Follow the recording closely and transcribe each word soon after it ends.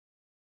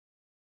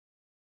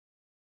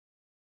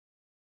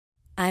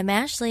I'm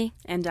Ashley.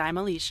 And I'm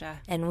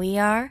Alicia. And we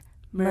are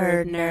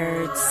Murd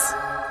Nerds.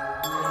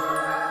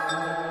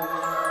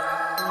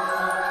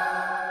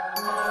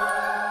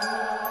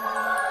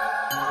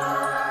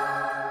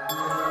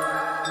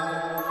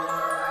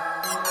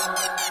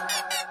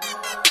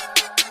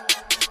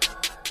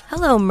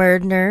 Hello,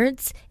 Murd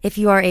Nerds. If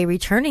you are a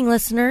returning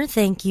listener,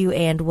 thank you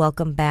and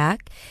welcome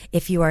back.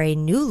 If you are a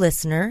new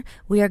listener,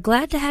 we are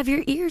glad to have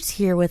your ears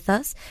here with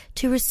us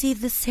to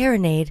receive the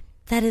serenade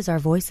that is our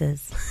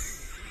voices.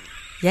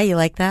 Yeah, you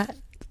like that?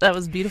 That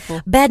was beautiful.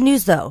 Bad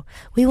news, though.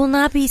 We will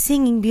not be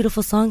singing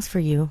beautiful songs for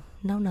you.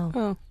 No.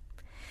 Oh.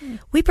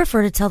 We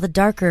prefer to tell the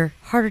darker,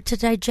 harder to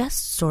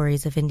digest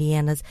stories of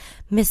Indiana's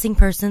missing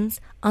persons,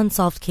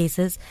 unsolved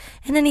cases,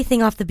 and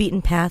anything off the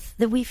beaten path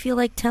that we feel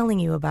like telling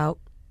you about.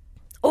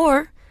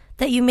 Or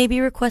that you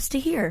maybe request to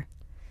hear.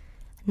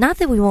 Not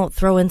that we won't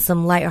throw in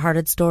some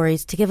lighthearted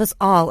stories to give us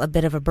all a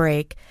bit of a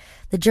break.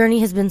 The journey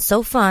has been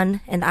so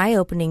fun and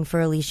eye-opening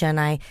for Alicia and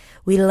I.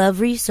 We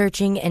love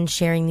researching and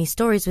sharing these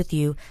stories with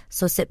you,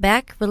 so sit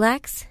back,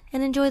 relax,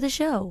 and enjoy the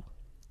show.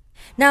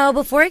 Now,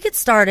 before I get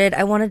started,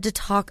 I wanted to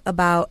talk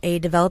about a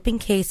developing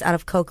case out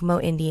of Kokomo,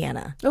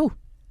 Indiana. Oh.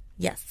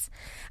 Yes.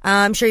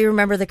 I'm sure you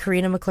remember the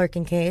Karina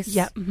McClurkin case.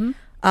 Yeah. Mm-hmm.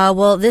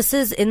 Well, this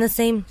is in the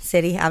same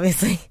city,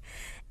 obviously.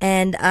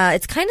 And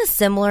it's kind of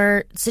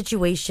similar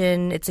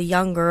situation. It's a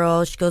young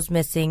girl. She goes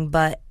missing.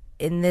 But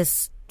in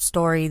this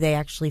story, they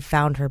actually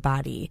found her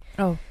body.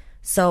 Oh.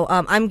 So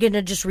I'm going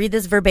to just read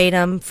this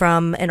verbatim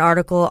from an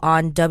article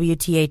on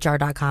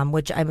WTHR.com,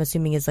 which I'm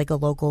assuming is like a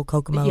local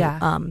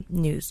Kokomo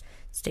news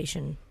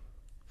station.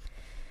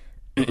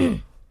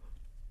 The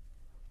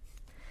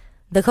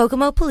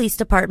Kokomo Police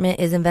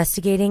Department is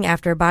investigating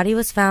after a body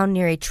was found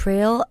near a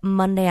trail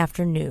Monday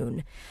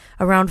afternoon.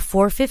 Around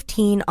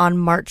 4:15 on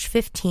March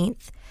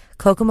 15th,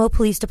 Kokomo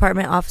Police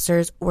Department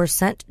officers were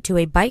sent to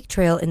a bike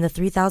trail in the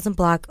 3000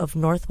 block of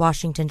North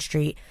Washington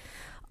Street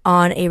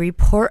on a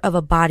report of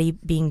a body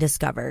being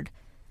discovered.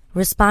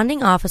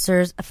 Responding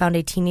officers found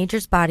a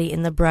teenager's body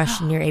in the brush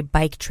near a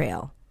bike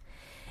trail.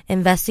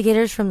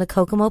 Investigators from the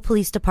Kokomo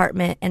Police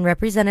Department and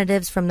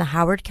representatives from the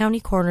Howard County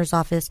Coroner's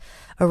Office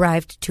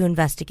arrived to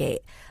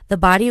investigate. The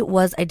body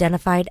was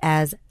identified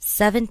as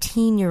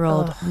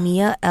 17-year-old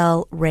Mia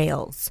L.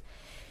 Rails.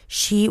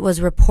 She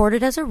was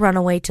reported as a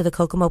runaway to the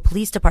Kokomo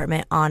Police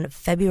Department on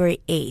February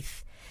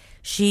 8th.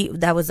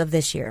 That was of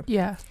this year.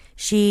 Yeah.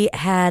 She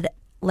had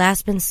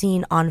last been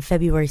seen on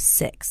February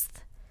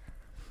 6th.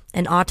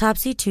 An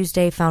autopsy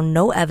Tuesday found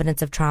no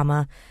evidence of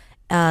trauma.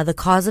 The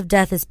cause of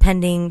death is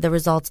pending the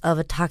results of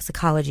a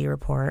toxicology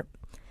report.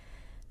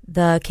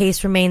 The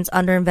case remains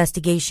under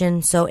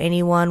investigation, so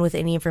anyone with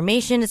any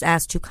information is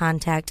asked to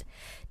contact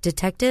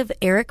Detective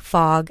Eric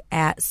Fogg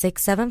at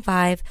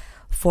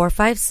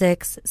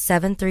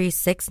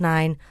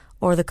 675-456-7369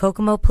 or the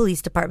Kokomo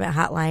Police Department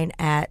hotline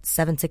at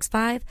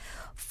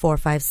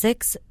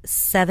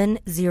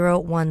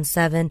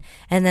 765-456-7017.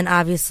 And then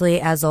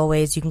obviously, as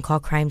always, you can call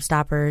Crime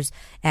Stoppers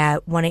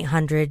at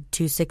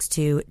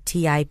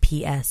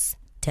 1-800-262-TIPS.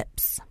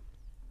 Tips.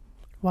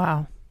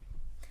 Wow.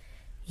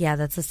 Yeah,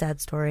 that's a sad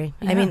story.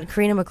 Yeah. I mean,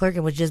 Karina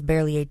McClurkin was just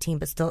barely 18,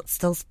 but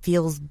still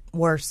feels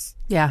worse.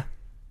 Yeah.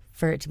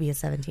 For it to be a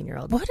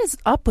 17-year-old. What is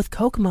up with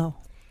Kokomo?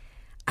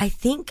 I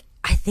think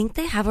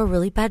they have a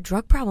really bad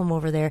drug problem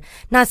over there.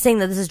 Not saying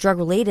that this is drug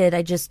related.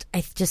 I just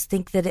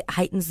think that it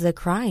heightens the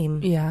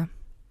crime. Yeah.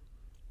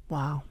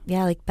 Wow.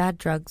 Yeah, like bad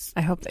drugs.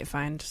 I hope they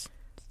find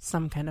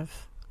some kind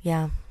of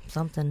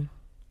something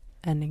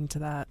ending to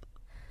that.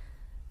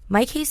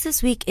 My case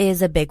this week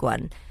is a big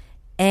one,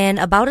 and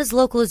about as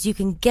local as you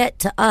can get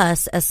to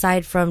us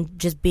aside from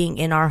just being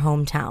in our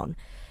hometown.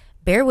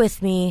 Bear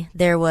with me,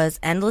 there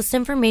was endless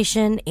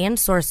information and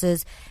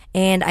sources,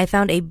 and I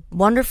found a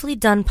wonderfully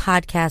done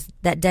podcast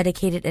that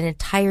dedicated an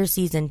entire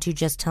season to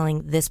just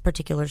telling this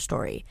particular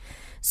story.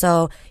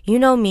 So, you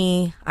know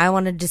me, I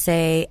wanted to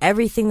say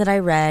everything that I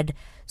read,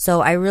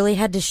 so I really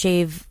had to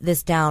shave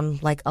this down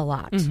like a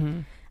lot.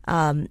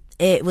 Mm-hmm.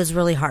 It was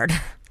really hard.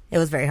 It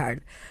was very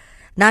hard.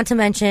 Not to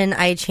mention,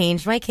 I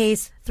changed my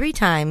case 3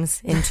 times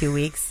in 2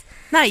 weeks.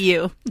 Not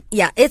you.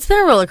 Yeah, it's been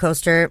a roller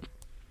coaster.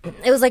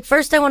 It was like,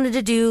 first I wanted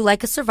to do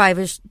like a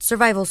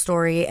survival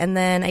story, and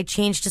then I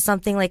changed to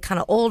something like kind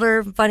of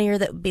older, funnier,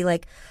 that would be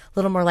like a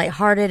little more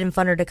lighthearted and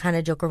funner to kind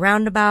of joke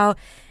around about.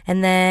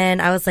 And then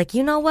I was like,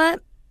 you know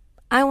what?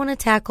 I want to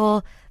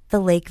tackle the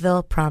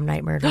Lakeville prom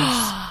night murders.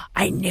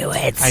 I knew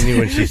it. I knew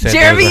when she said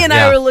Jeremy and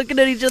I were looking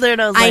at each other,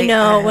 and I was like, I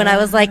know. When I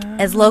was like,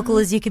 as local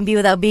as you can be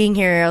without being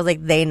here, I was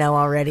like, they know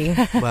already.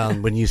 Well,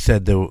 when you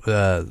said there was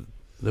a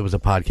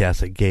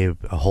podcast that gave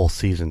a whole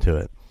season to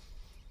it.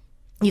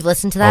 You've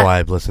listened to that? Oh,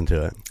 I've listened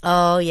to it.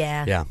 Oh,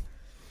 yeah. Yeah.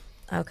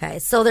 Okay.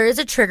 So there is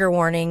a trigger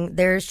warning.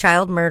 There's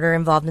child murder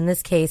involved in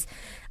this case.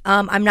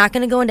 I'm not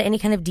going to go into any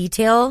kind of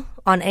detail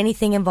on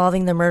anything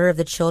involving the murder of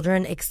the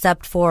children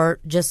except for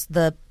just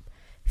the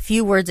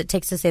few words it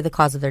takes to say the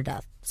cause of their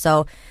death.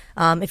 So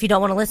if you don't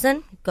want to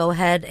listen, go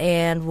ahead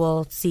and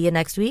we'll see you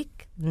next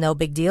week. No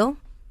big deal.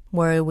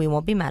 We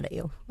won't be mad at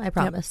you. I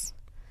promise.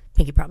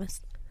 Pinky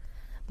promise.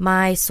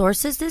 My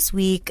sources this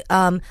week,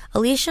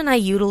 Alicia and I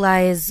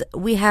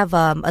we have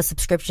a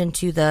subscription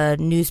to the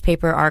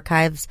newspaper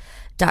archives.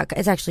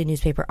 It's actually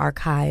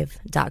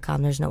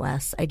newspaperarchive.com. There's no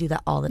S. I do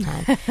that all the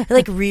time. It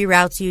like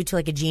reroutes you to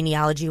like a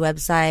genealogy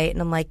website, and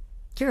I'm like,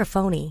 you're a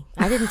phony.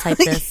 I didn't type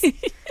this.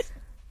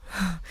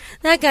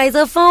 That guy's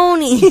a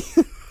phony.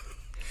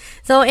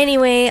 So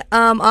anyway,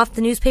 off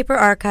the newspaper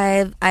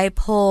archive, I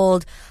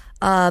pulled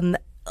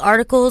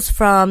articles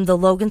from the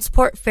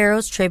Logansport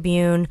Pharaohs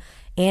Tribune,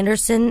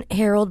 Anderson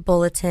Herald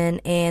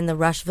Bulletin, and the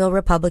Rushville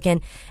Republican,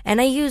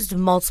 and I used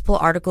multiple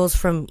articles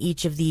from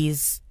each of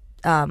these,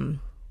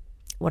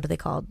 what are they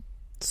called?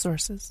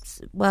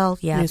 Sources. Well,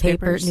 yeah,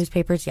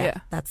 newspapers,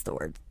 yeah, that's the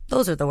word.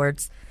 Those are the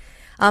words.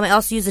 I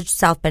also used the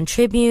South Bend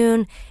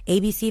Tribune,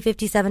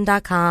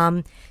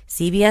 ABC57.com,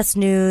 CBS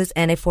News,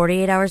 and a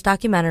 48 Hours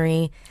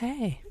documentary.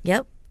 Hey.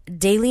 Yep.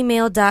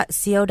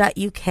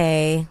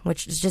 dailymail.co.uk,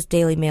 which is just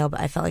Daily Mail,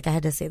 but I felt like I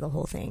had to say the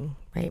whole thing,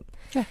 right?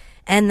 Yeah.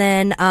 And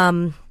then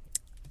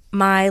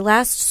my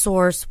last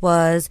source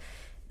was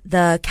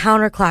the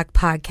Counterclock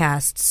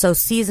podcast. So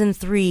season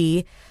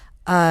 3,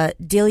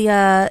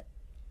 Delia,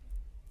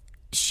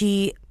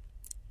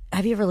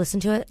 have you ever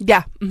listened to it?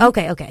 Yeah.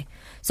 Mm-hmm. Okay.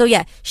 So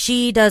yeah,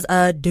 she does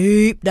a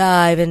deep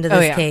dive into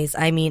this case.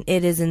 I mean,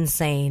 it is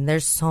insane.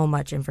 There's so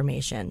much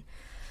information.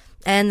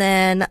 And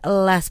then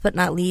last but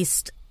not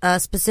least,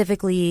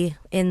 specifically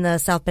in the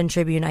South Bend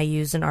Tribune, I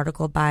used an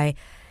article by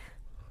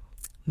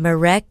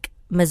Marek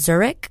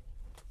Mazurek,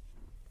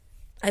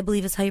 I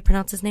believe is how you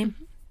pronounce his name.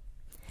 Mm-hmm.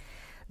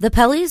 The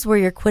Pellys were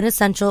your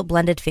quintessential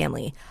blended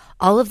family.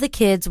 All of the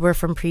kids were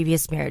from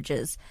previous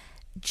marriages.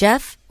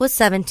 Jeff was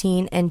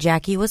 17 and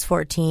Jackie was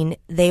 14.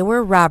 They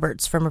were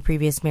Roberts from a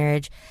previous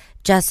marriage.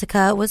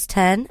 Jessica was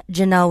 10,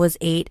 Janelle was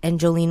 8, and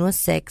Jolene was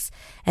 6,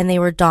 and they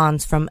were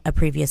Dawns from a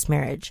previous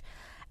marriage.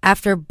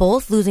 After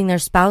both losing their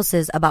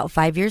spouses about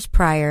 5 years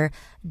prior,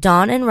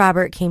 Dawn and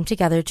Robert came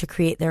together to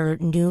create their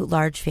new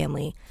large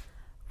family.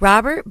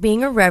 Robert,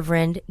 being a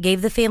reverend,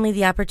 gave the family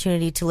the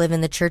opportunity to live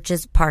in the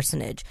church's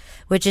parsonage,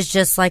 which is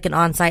just like an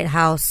on-site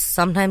house.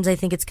 Sometimes I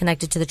think it's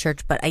connected to the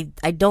church, but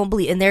I don't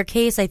believe, in their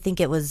case, I think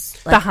it was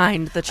like,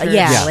 behind the church.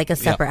 Like a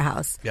separate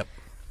house. Yep.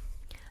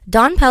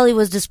 Don Pelly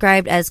was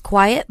described as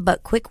quiet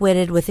but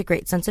quick-witted with a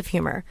great sense of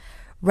humor.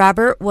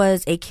 Robert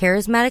was a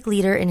charismatic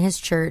leader in his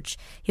church.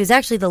 He was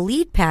actually the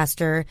lead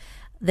pastor.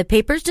 The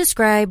papers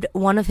described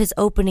one of his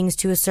openings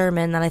to a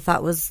sermon that I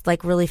thought was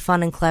like really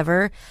fun and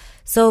clever.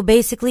 So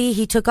basically,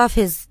 he took off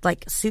his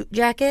like suit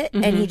jacket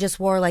and he just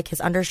wore like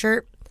his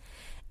undershirt.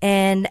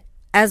 And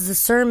as the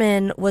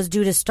sermon was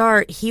due to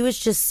start, he was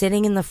just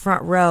sitting in the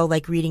front row,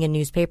 like reading a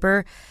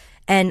newspaper.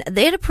 And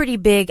they had a pretty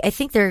big, I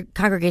think their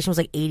congregation was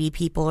like 80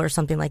 people or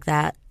something like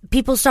that.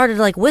 People started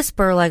to like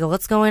whisper, like,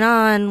 what's going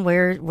on?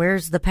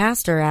 Where's the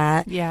pastor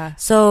at? Yeah.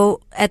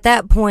 So at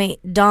that point,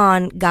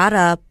 Dawn got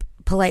up,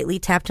 politely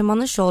tapped him on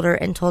the shoulder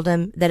and told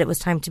him that it was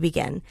time to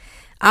begin.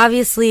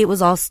 Obviously, it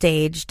was all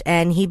staged,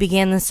 and he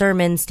began the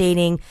sermon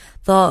stating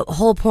the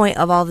whole point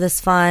of all this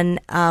fun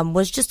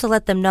was just to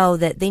let them know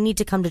that they need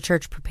to come to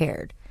church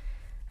prepared.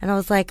 And I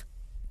was like,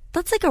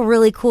 that's like a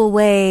really cool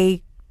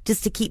way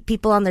just to keep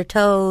people on their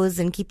toes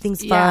and keep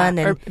things fun.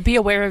 And or be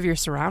aware of your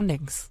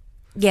surroundings.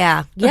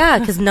 Yeah,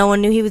 because no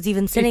one knew he was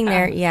even sitting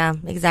there. Yeah,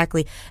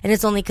 exactly. And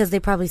it's only because they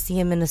probably see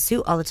him in a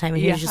suit all the time,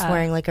 and he was just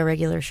wearing like a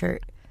regular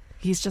shirt.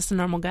 He's just a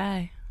normal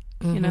guy,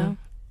 you know?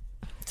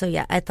 So,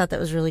 yeah, I thought that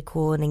was really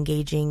cool and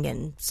engaging,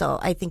 and so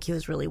I think he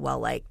was really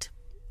well-liked.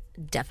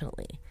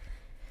 Definitely.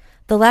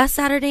 The last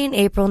Saturday in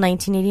April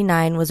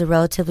 1989 was a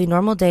relatively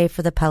normal day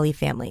for the Pelly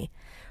family.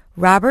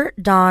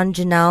 Robert, Dawn,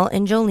 Janelle,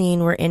 and Jolene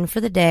were in for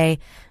the day.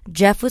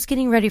 Jeff was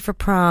getting ready for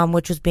prom,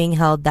 which was being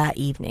held that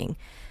evening.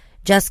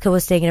 Jessica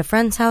was staying at a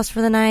friend's house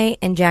for the night,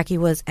 and Jackie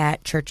was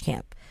at church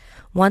camp.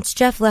 Once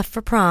Jeff left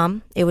for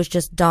prom, it was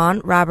just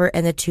Dawn, Robert,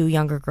 and the 2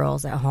 younger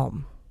girls at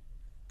home.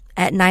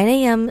 At 9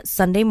 a.m.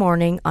 Sunday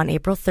morning on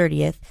April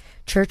 30th,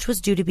 church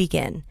was due to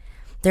begin.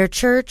 Their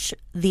church,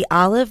 the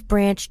Olive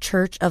Branch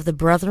Church of the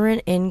Brethren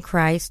in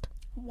Christ.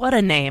 What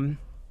a name.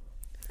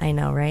 I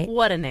know, right?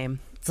 What a name.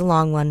 It's a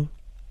long one.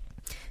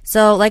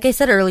 So, like I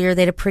said earlier,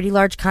 they had a pretty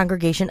large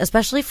congregation,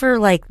 especially for,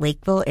 like,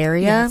 Lakeville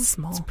area. Yeah, it's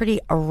small. It's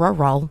pretty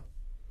rural.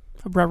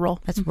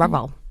 Rural. That's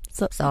rural.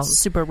 So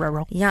super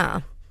rural.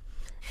 Yeah.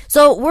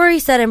 So, worry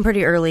set in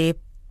pretty early,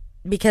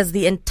 because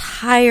the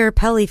entire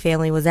Pelly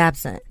family was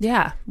absent.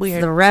 Yeah,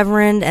 weird. The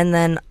Reverend and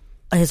then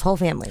his whole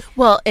family.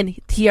 Well, and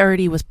he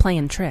already was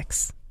playing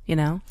tricks, you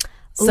know?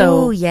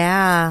 So ooh,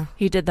 yeah.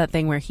 He did that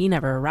thing where he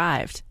never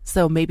arrived.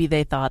 So maybe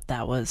they thought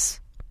that was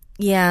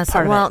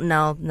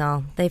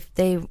no.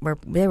 They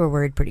were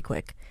worried pretty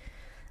quick.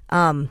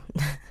 Nah.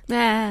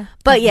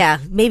 But yeah,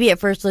 maybe at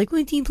first like,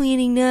 what's he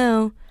planning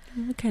now?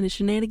 What kind of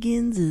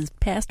shenanigans is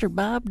Pastor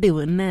Bob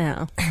doing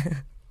now?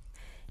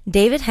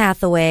 David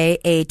Hathaway,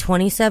 a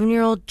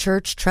 27-year-old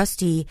church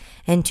trustee,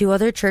 and 2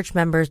 other church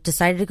members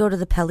decided to go to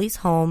the Pelly's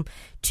home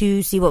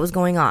to see what was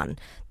going on.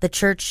 The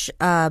church,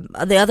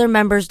 the other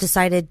members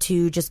decided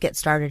to just get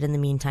started in the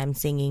meantime,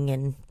 singing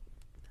and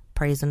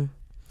praising.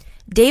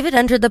 David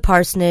entered the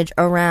parsonage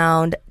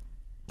around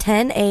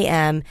 10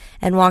 a.m.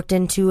 and walked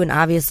into an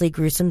obviously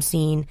gruesome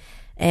scene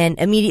and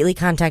immediately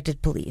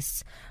contacted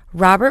police.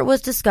 Robert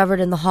was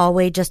discovered in the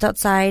hallway just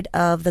outside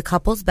of the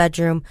couple's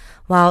bedroom,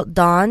 while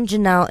Dawn,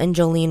 Janelle, and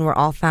Jolene were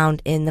all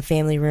found in the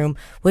family room,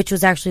 which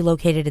was actually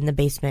located in the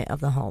basement of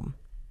the home.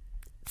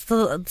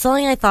 So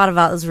something I thought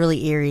about was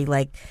really eerie.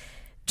 Like,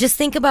 just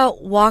think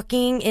about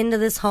walking into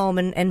this home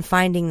and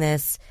finding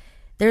this.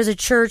 There's a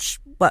church,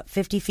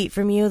 50 feet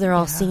from you? They're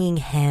all singing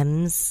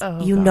hymns.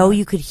 Oh, you God. know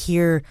you could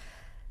hear.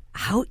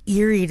 How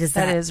eerie does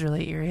that? That is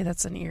really eerie.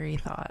 That's an eerie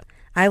thought.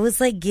 I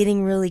was like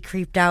getting really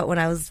creeped out when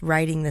I was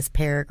writing this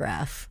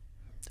paragraph,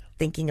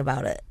 thinking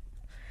about it.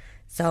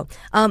 So,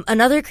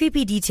 another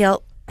creepy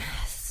detail,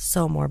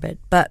 so morbid,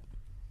 but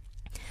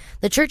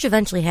the church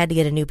eventually had to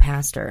get a new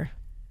pastor.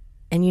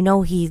 And you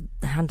know he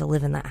had to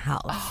live in that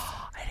house.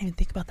 Oh, I didn't even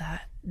think about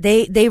that.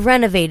 They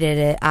renovated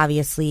it,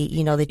 obviously.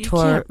 You know, they You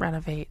tore... can't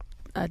renovate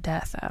a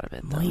death out of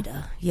it, though.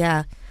 Moida.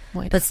 Yeah.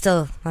 Moida. But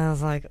still, I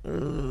was like,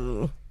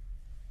 ooh.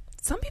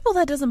 Some people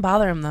that doesn't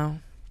bother them, though.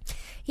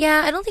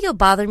 Yeah, I don't think it would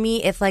bother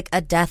me if, like, a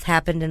death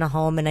happened in a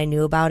home and I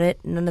knew about it.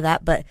 None of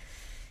that. But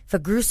if a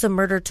gruesome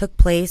murder took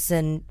place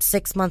and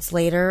 6 months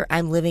later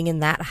I'm living in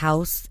that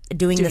house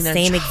doing the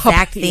same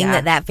exact thing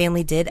that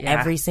family did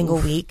every single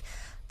week,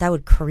 that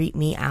would creep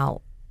me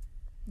out.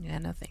 Yeah,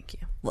 no thank you.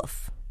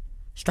 Woof.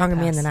 Stronger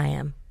man than I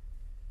am.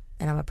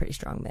 And I'm a pretty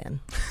strong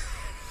man.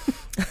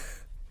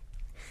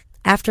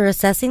 After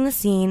assessing the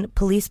scene,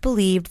 police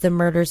believed the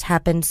murders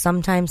happened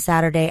sometime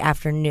Saturday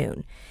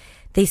afternoon.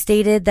 They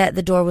stated that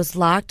the door was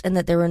locked and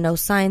that there were no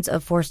signs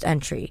of forced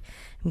entry.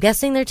 I'm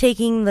guessing they're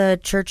taking the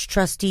church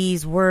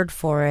trustee's word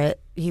for it.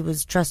 He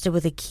was trusted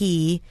with a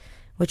key,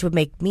 which would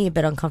make me a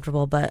bit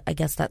uncomfortable, but I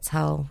guess that's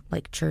how,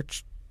 like,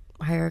 church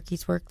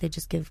hierarchies work. They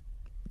just give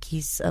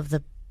keys of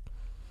the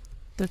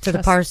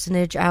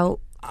parsonage out.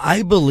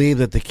 I believe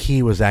that the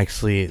key was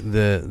actually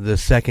the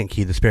second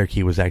key, the spare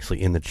key, was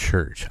actually in the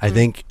church. I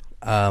think,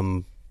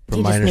 from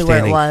He my just knew where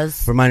it understanding,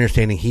 was. from my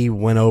understanding, he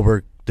went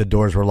over, the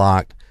doors were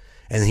locked,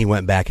 and then he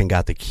went back and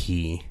got the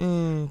key.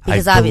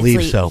 Because I obviously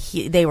believe so.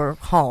 they were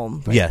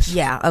home. Right? Yes.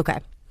 Yeah, okay.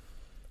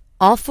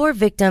 All 4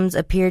 victims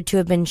appeared to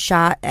have been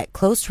shot at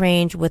close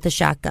range with a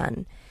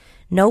shotgun.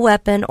 No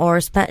weapon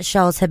or spent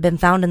shells had been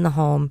found in the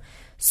home,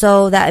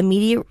 so that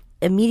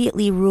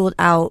immediately ruled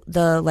out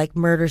the, like,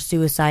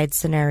 murder-suicide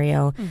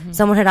scenario.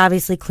 Someone had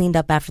obviously cleaned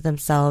up after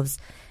themselves,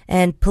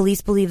 and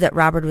police believe that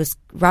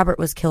Robert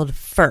was killed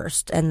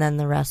first, and then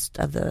the rest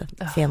of the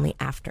family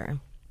after.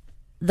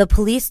 The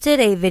police did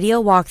a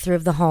video walkthrough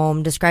of the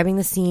home, describing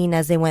the scene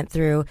as they went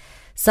through.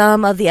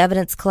 Some of the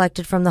evidence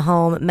collected from the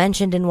home,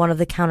 mentioned in one of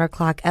the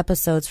Counterclock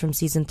episodes from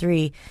Season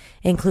 3,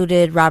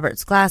 included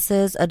Robert's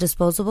glasses, a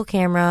disposable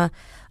camera,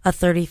 a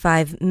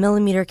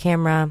 35mm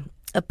camera,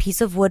 a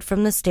piece of wood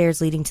from the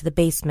stairs leading to the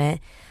basement,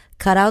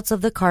 cutouts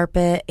of the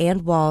carpet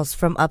and walls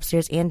from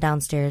upstairs and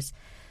downstairs,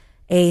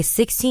 a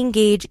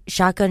 16-gauge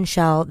shotgun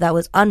shell that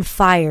was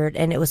unfired,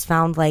 and it was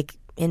found, like,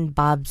 in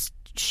Bob's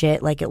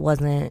shit, like it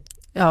wasn't...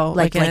 Oh,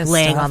 like in his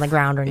laying stuff. on the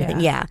ground or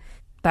anything. Yeah.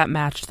 That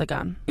matched the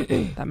gun.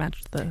 That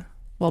matched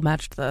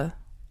the...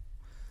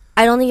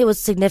 I don't think it was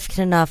significant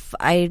enough.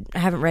 I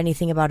haven't read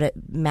anything about it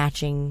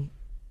matching...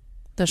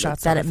 The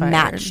shots that that it fired.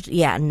 matched.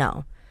 Yeah,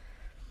 no.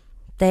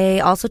 They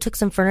also took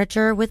some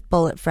furniture with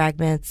bullet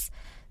fragments,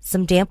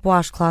 some damp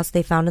washcloths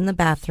they found in the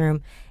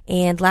bathroom,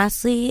 and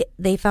lastly,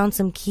 they found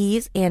some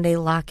keys and a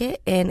locket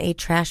in a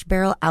trash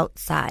barrel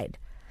outside.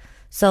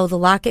 So the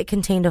locket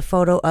contained a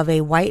photo of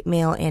a white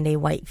male and a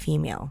white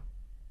female.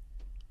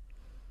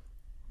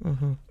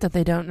 That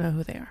they don't know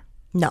who they are.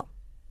 No.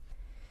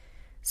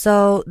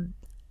 So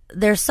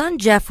their son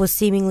Jeff was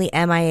seemingly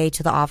MIA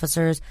to the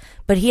officers,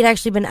 but he had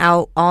actually been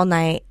out all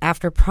night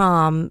after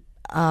prom,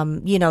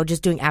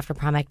 just doing after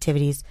prom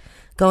activities,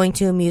 going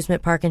to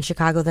amusement park in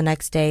Chicago the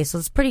next day. So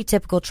it's pretty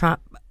typical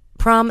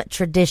prom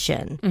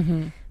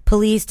tradition.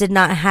 Police did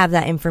not have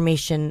that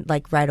information,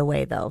 like, right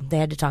away, though. They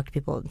had to talk to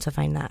people to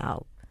find that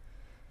out.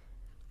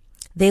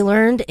 They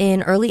learned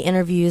in early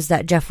interviews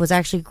that Jeff was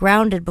actually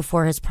grounded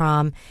before his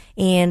prom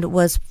and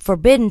was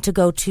forbidden to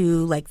go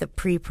to, like, the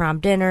pre-prom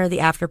dinner,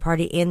 the after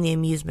party, and the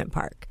amusement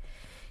park.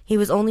 He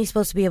was only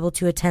supposed to be able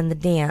to attend the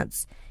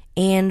dance,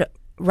 and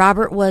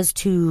Robert was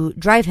to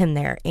drive him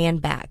there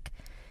and back.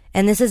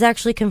 And this is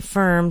actually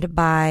confirmed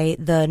by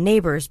the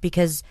neighbors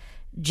because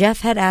Jeff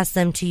had asked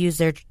them to use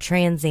their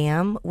Trans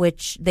Am,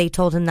 which they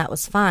told him that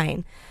was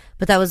fine.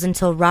 But that was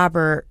until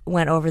Robert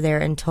went over there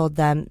and told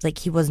them, like,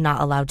 he was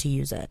not allowed to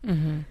use it.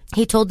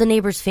 He told the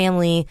neighbor's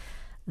family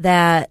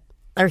that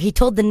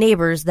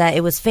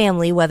it was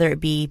family, whether it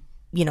be,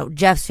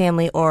 Jeff's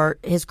family or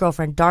his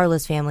girlfriend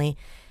Darla's family.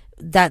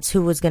 That's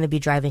who was going to be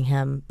driving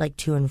him, like,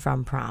 to and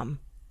from prom.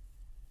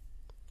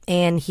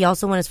 And he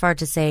also went as far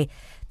to say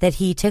that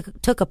he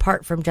took a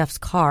part from Jeff's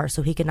car,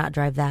 so he could not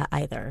drive that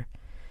either.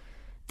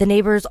 The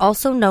neighbors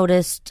also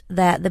noticed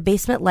that the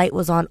basement light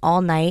was on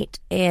all night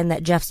and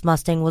that Jeff's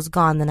Mustang was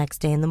gone the next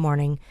day in the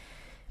morning.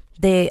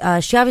 She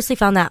obviously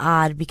found that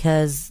odd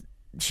because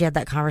she had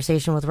that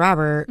conversation with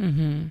Robert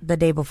the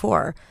day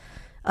before.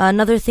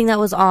 Another thing that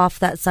was off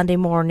that Sunday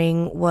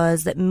morning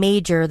was that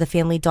Major, the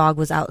family dog,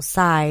 was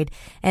outside,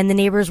 and the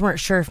neighbors weren't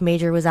sure if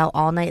Major was out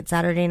all night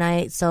Saturday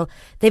night. So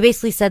they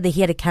basically said that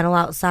he had a kennel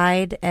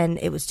outside, and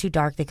it was too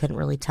dark. They couldn't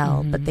really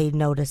tell, but they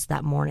noticed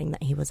that morning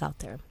that he was out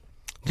there.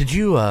 Did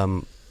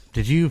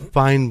you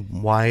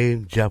find why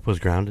Jeff was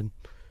grounded?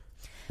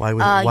 Why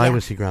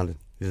was he grounded?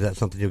 Is that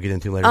something you'll get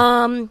into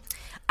later?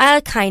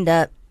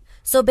 Kinda.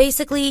 So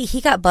basically, he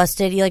got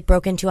busted. He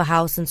broke into a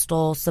house and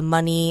stole some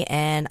money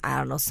and I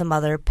don't know, some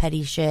other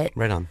petty shit.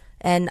 Right on.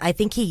 And I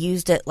think he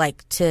used it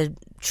to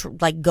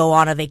go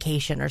on a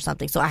vacation or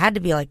something. So it had to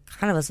be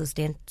kind of a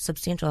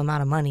substantial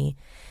amount of money.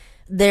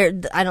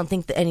 I don't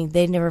think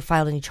they never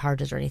filed any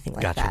charges or anything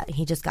like that.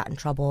 He just got in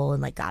trouble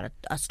and got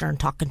a stern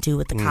talking to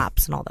with the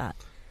cops and all that.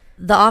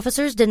 The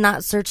officers did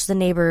not search the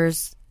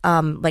neighbors'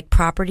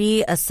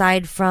 property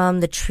aside from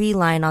the tree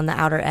line on the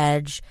outer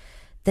edge.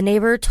 The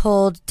neighbor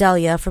told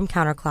Delia from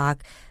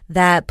Counterclock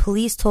that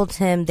police told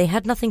him they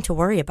had nothing to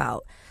worry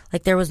about.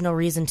 There was no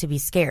reason to be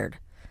scared.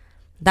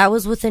 That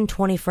was within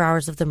 24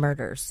 hours of the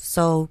murders.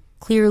 So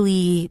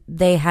clearly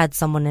they had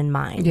someone in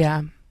mind.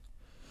 Yeah.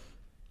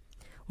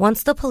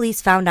 Once the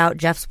police found out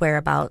Jeff's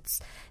whereabouts,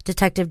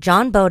 Detective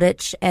John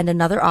Bowditch and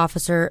another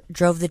officer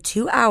drove the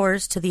 2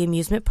 hours to the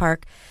amusement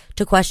park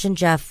to question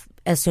Jeff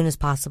as soon as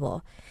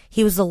possible.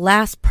 He was the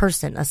last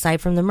person,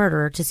 aside from the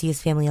murderer, to see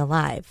his family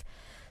alive.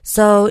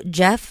 So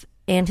Jeff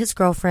and his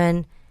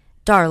girlfriend,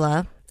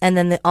 Darla, and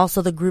then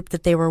also the group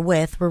that they were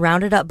with, were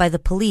rounded up by the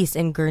police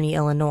in Gurnee,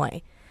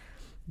 Illinois.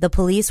 The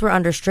police were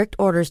under strict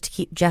orders to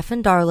keep Jeff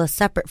and Darla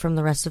separate from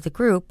the rest of the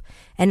group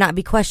and not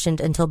be questioned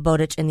until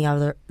Bowditch and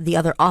the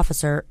other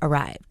officer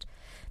arrived.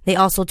 They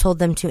also told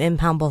them to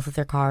impound both of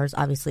their cars.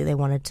 Obviously, they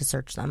wanted to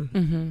search them.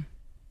 Mm-hmm.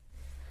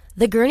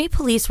 The Gurnee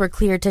police were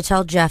cleared to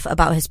tell Jeff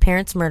about his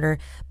parents' murder,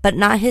 but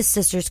not his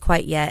sister's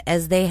quite yet,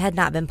 as they had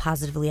not been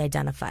positively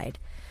identified.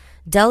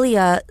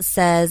 Delia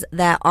says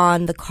that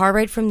on the car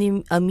ride from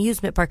the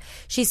amusement park,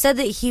 she said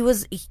that he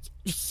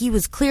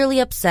was clearly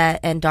upset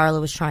and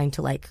Darla was trying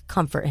to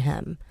comfort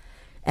him.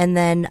 And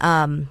then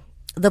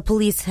the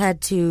police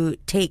had to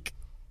take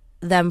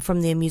them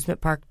from the amusement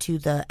park to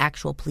the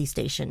actual police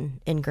station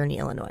in Gurnee,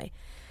 Illinois.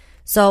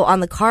 So on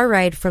the car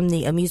ride from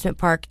the amusement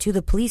park to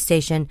the police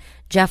station,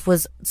 Jeff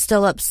was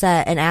still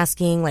upset and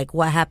asking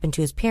what happened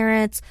to his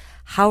parents,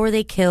 how were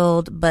they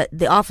killed, but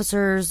the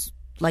officers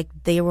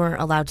they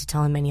weren't allowed to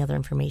tell him any other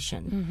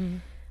information. Mm-hmm.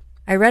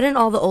 I read in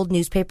all the old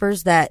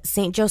newspapers that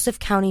St. Joseph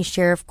County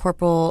Sheriff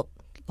Corporal,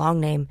 long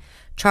name,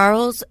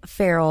 Charles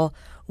Farrell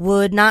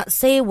would not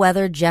say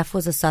whether Jeff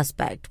was a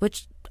suspect,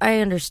 which I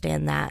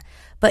understand that.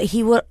 But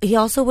he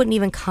also wouldn't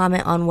even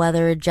comment on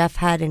whether Jeff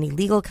had any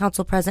legal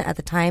counsel present at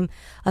the time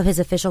of his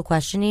official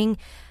questioning,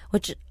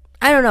 which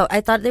I don't know.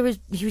 I thought he was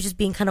just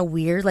being kind of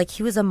weird.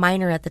 He was a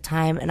minor at the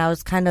time, and I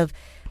was kind of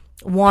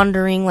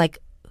wondering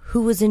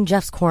who was in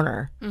Jeff's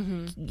corner.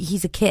 Mm-hmm.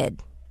 He's a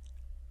kid,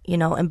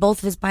 and both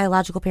of his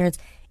biological parents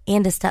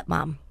and his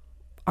stepmom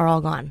are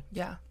all gone.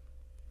 Yeah.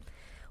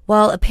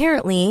 Well,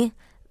 apparently,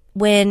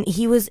 when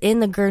he was in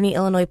the Gurnee,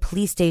 Illinois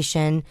police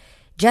station,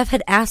 Jeff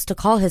had asked to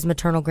call his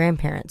maternal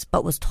grandparents,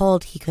 but was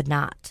told he could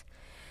not.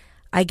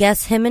 I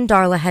guess him and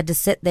Darla had to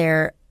sit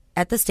there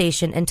at the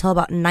station until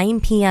about 9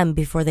 p.m.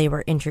 before they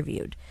were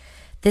interviewed.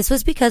 This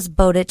was because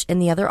Bowditch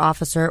and the other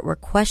officer were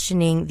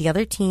questioning the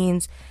other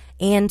teens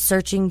and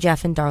searching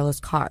Jeff and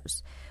Darla's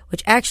cars,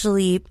 which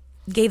actually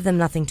gave them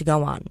nothing to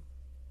go on.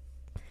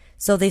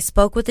 So they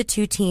spoke with the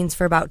two teens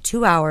for about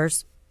 2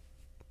 hours.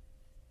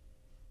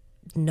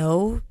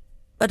 No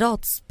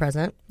adults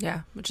present.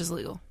 Yeah, which is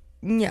legal.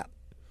 Yeah.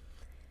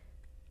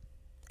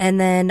 And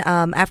then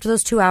after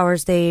those 2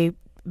 hours, they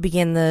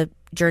began the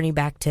journey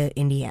back to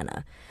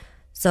Indiana.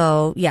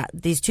 So, yeah,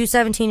 these two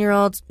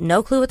 17-year-olds,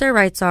 no clue what their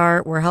rights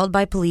are, were held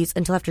by police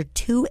until after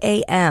 2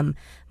 a.m.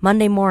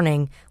 Monday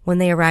morning when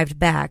they arrived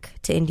back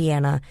to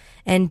Indiana.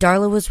 And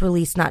Darla was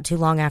released not too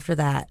long after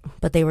that,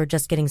 but they were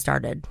just getting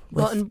started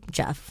with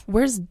Jeff.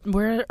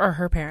 Where are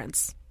her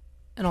parents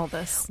in all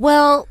this?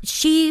 Well,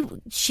 she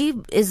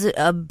is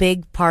a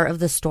big part of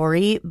the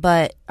story,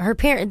 but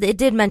it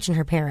did mention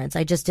her parents.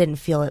 I just didn't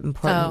feel it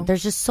important. Oh.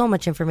 There's just so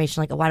much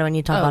information. Why do I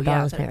need to talk about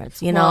Darla's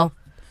parents? Well,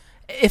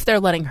 if they're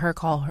letting her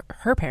call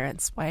her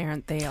parents, why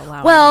aren't they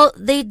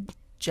allowing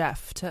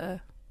Jeff to?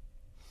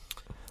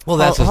 Well,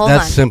 that's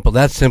simple.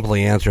 That's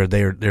simply answered.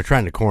 They're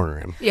trying to corner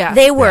him. Yeah,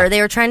 they were. Yeah.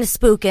 They were trying to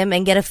spook him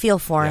and get a feel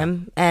for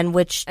him, and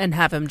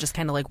have him just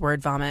kind of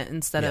word vomit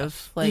instead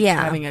of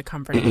having a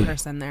comforting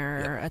person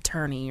there, or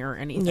attorney or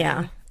anything.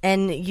 Yeah,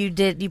 and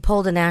you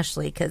pulled an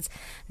Ashley because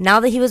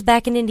now that he was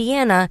back in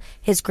Indiana,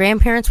 his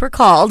grandparents were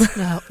called.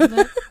 No.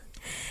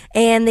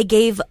 And they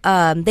gave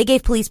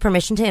police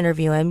permission to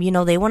interview him.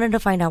 They wanted to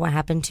find out what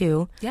happened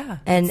too. Yeah,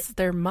 and it's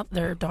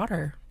their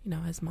daughter.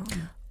 His mom.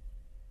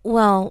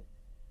 Well,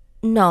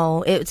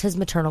 no, it's his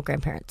maternal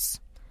grandparents.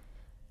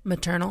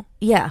 Maternal?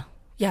 Yeah.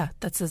 Yeah,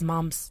 that's his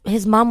mom's.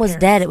 His mom was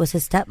dead. It was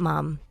his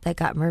stepmom that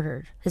got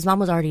murdered. His mom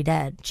was already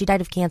dead. She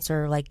died of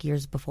cancer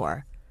years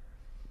before.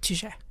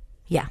 Touche.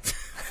 Yeah.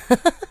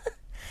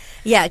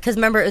 Yeah, because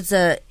remember, it's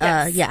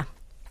yeah.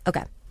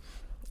 Okay.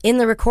 In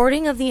the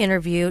recording of the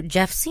interview,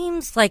 Jeff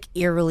seems like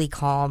eerily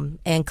calm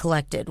and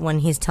collected when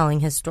he's telling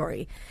his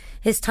story.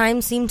 His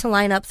time seemed to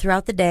line up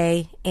throughout the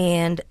day,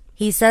 and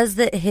he says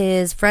that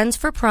his friends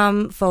for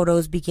prom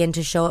photos began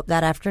to show up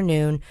that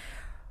afternoon.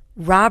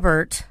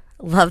 Robert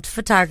loved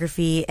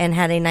photography and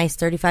had a nice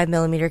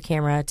 35mm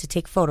camera to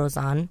take photos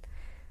on,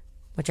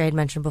 which I had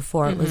mentioned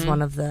before. It was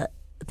one of the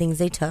things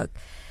they took.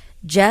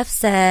 Jeff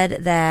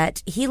said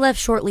that he left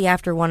shortly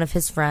after one of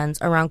his friends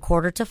around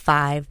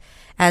 4:45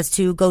 as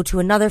to go to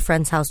another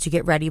friend's house to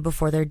get ready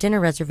before their dinner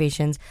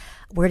reservations.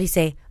 Where did he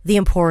say? The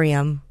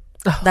Emporium.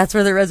 Oh. That's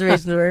where the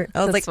reservations were.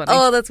 I was like, funny.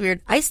 Oh, that's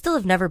weird. I still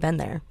have never been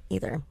there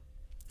either.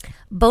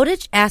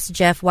 Bowditch asked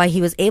Jeff why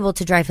he was able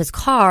to drive his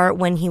car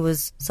when he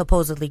was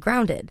supposedly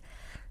grounded.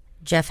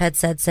 Jeff had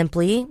said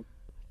simply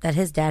that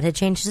his dad had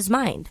changed his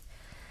mind.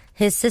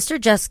 His sister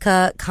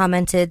Jessica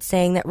commented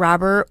saying that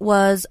Robert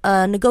was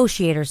a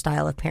negotiator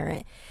style of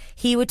parent.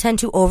 He would tend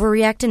to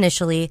overreact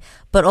initially,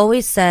 but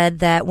always said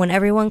that when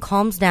everyone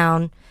calms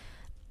down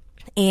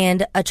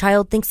and a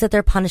child thinks that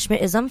their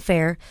punishment is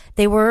unfair,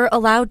 they were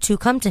allowed to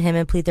come to him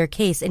and plead their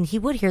case, and he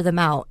would hear them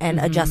out and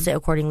adjust it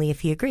accordingly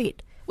if he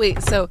agreed.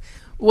 Wait, so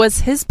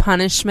was his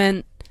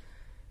punishment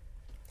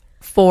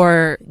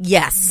for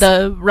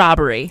the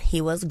robbery?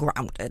 He was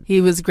grounded. He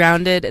was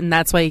grounded, and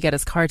that's why he got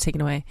his car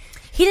taken away.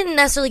 He didn't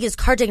necessarily get his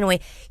car taken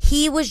away.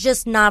 He was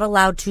just not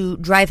allowed to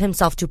drive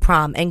himself to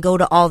prom and go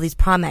to all these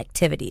prom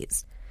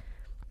activities.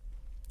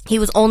 He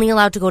was only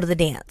allowed to go to the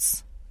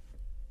dance.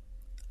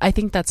 I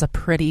think that's a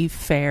pretty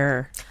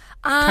fair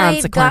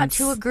I've consequence. got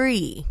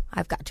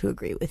to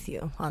agree with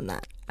you on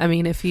that. I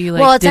mean, if he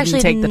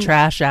didn't take the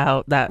trash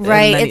out,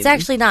 it's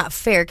actually not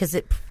fair because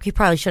he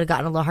probably should have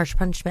gotten a little harsher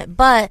punishment.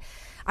 But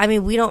I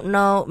mean, we don't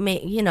know.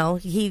 You know,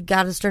 he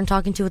got a stern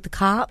talking to with the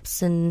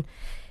cops, and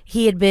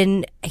he'd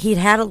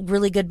had a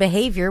really good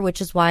behavior, which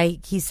is why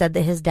he said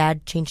that his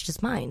dad changed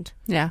his mind.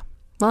 Yeah,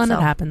 well, and it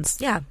happens.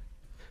 Yeah.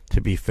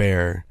 To be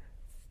fair,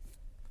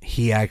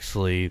 he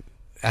actually.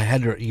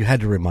 You had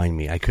to remind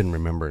me. I couldn't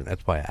remember.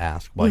 That's why I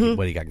asked what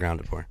he got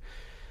grounded for.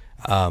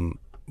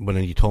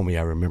 When you told me,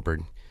 I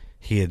remembered.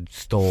 He had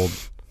stole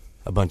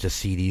a bunch of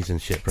CDs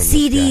and shit from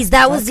CDs. This guy.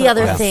 That was the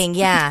other thing.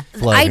 Yeah,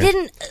 I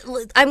didn't.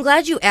 I'm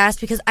glad you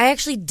asked because I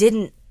actually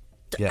didn't.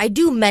 Yeah. I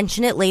do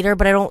mention it later,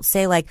 but I don't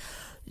say like,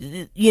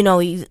 you know,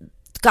 he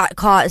got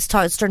caught,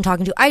 started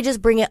talking to. I just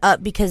bring it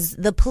up because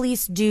the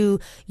police do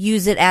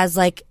use it as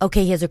like,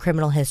 okay, he has a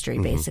criminal history,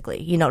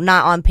 basically. You know,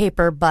 not on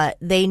paper, but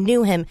they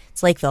knew him.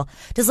 It's Lakeville.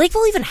 Does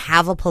Lakeville even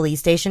have a police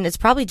station? It's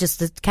probably just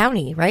the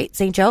county, right?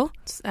 St. Joe?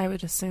 I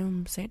would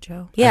assume St.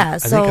 Joe. Yeah, I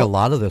think a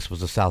lot of this was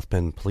the South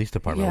Bend Police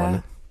Department,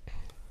 wasn't it?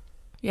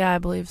 Yeah, I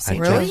believe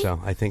St. Joe.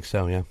 I think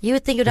so, yeah. You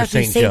would think it would have to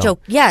be St. Joe.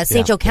 Yeah,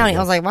 St. Joe County. I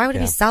was like, why would it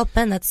be Yeah. South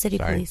Bend? That's city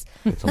Sorry. police.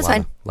 It's That's a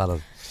fine. lot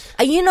of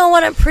You know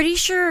what? I'm pretty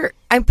sure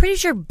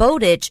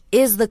Bowditch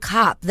is the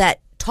cop that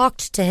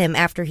talked to him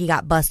after he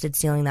got busted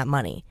stealing that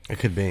money. It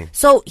could be.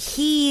 So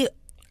he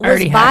was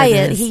Already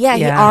biased. He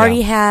already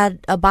Yeah. had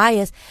a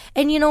bias.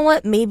 And you know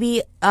what?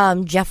 Maybe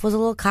Jeff was a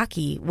little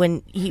cocky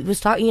when he was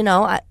talking. You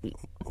know,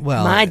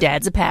 Well, my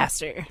dad's a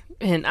pastor,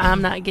 and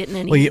I'm not getting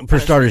any. Well, for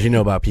starters, you know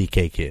about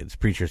PK kids,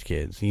 preachers'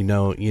 kids. You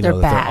know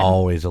that bad. they're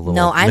always a little.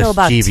 no, I know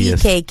about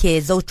mischievous. TK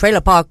kids, those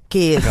trailer park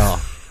kids. Oh.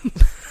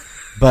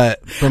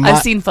 But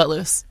I've seen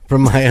Footloose.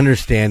 From my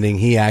understanding,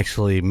 he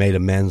actually made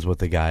amends with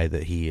the guy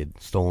that he had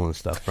stolen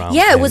stuff from.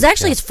 Yeah, it was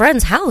actually his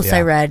friend's house. Yeah.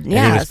 I read. And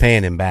Yeah, he was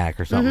paying him back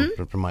or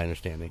something. From my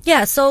understanding.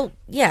 yeah. So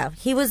yeah,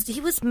 he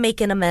was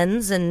making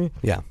amends and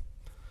Yeah.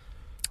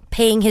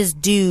 paying his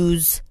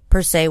dues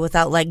per se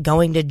without like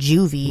going to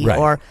juvie Right.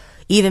 or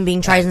even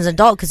being tried as an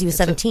adult because he was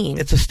 17.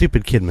 It's a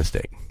stupid kid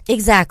mistake.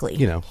 Exactly.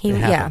 You know, it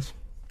happens.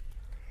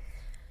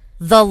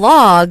 The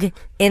log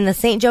in the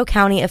St. Joe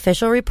County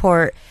official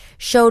report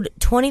showed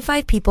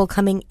 25 people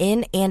coming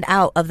in and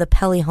out of the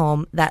Pelly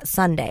home that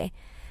Sunday.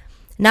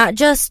 Not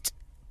just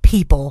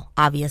people,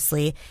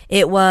 obviously.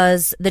 It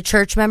was the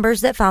church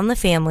members that found the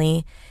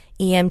family,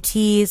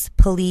 EMTs,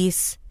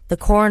 police, the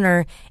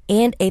coroner,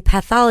 and a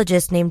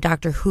pathologist named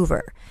Dr.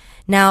 Hoover.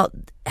 Now,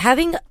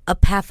 having a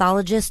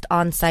pathologist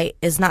on site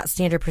is not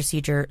standard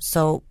procedure,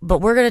 but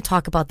we're going to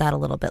talk about that a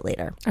little bit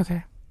later.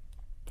 Okay,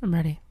 I'm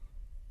ready.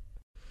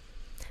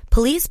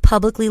 Police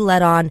publicly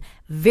let on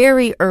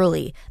very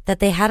early that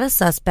they had a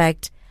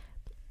suspect,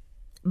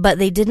 but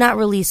they did not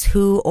release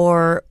who it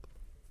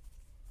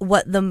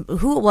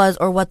was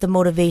or what the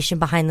motivation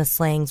behind the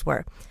slayings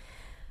were.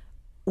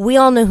 We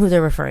all know who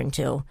they're referring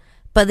to,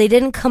 but they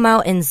didn't come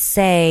out and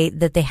say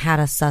that they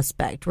had a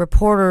suspect.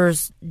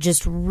 Reporters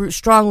just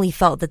strongly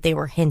felt that they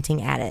were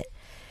hinting at it.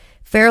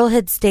 Farrell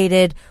had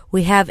stated,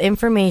 "We have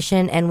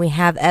information and we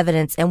have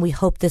evidence, and we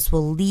hope this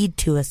will lead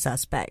to a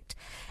suspect.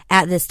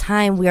 At this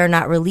time, we are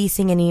not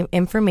releasing any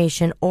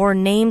information or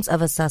names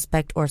of a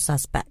suspect or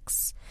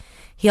suspects."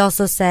 He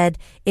also said,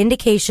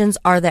 "Indications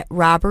are that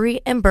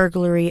robbery and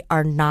burglary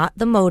are not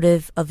the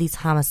motive of these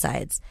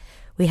homicides.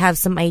 We have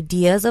some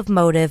ideas of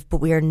motive,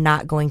 but we are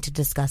not going to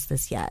discuss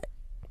this yet."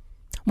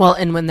 Well,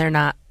 and when they're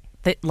not,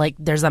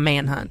 there's a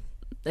manhunt.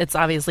 it's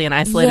obviously an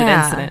isolated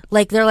incident.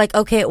 Like, they're like,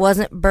 okay, it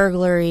wasn't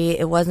burglary.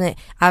 It wasn't,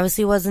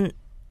 obviously wasn't,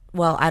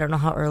 well, I don't know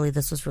how early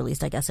this was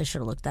released. I guess I should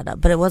have looked that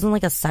up. But it wasn't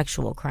like a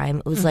sexual crime.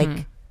 It was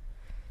like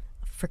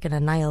freaking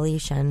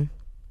annihilation.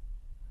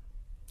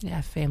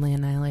 Yeah, family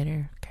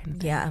annihilator kind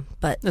of thing. Yeah,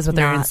 but that's what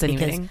they're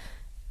insinuating.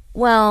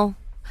 Well,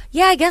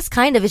 yeah, I guess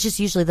kind of. It's just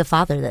usually the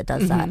father that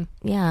does that.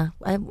 Yeah,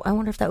 I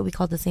wonder if that would be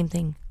called the same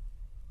thing.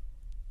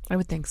 I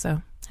would think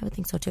so. I would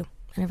think so too.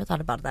 I never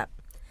thought about that.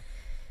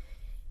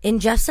 In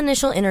Jeff's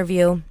initial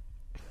interview,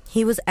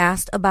 he was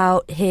asked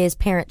about his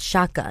parents'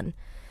 shotgun.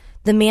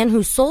 The man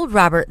who sold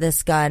Robert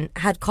this gun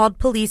had called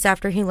police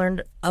after he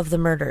learned of the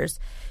murders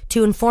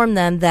to inform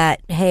them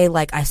that, hey,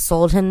 like, I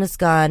sold him this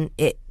gun.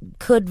 It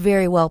could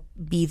very well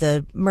be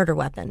the murder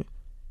weapon.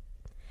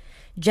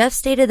 Jeff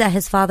stated that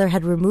his father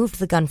had removed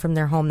the gun from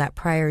their home that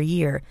prior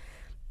year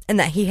and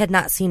that he had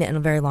not seen it in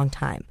a very long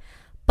time.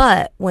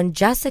 But when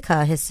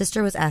Jessica, his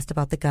sister, was asked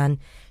about the gun,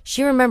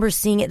 she remembers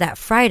seeing it that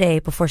Friday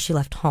before she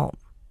left home.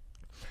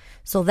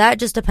 So that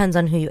just depends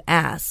on who you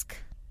ask.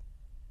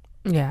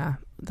 Yeah,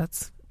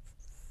 that's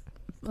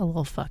a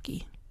little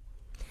fucky.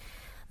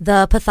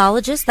 The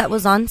pathologist that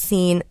was on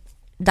scene,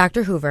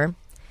 Dr. Hoover,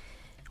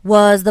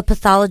 was the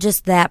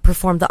pathologist that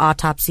performed the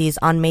autopsies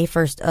on May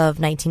 1st of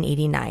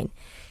 1989.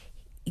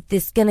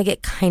 This is going to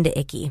get kind of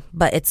icky,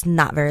 but it's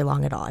not very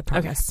long at all, I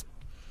promise. Okay.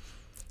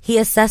 He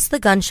assessed the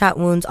gunshot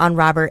wounds on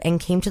Robert and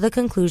came to the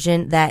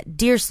conclusion that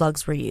deer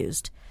slugs were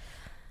used.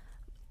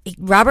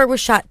 Robert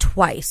was shot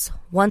twice,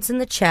 once in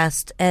the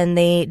chest, and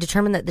they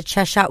determined that the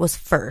chest shot was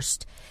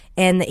first,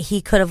 and that he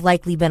could have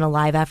likely been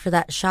alive after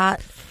that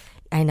shot.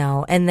 I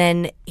know. And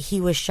then he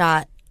was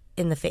shot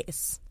in the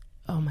face.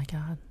 Oh, my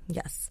God.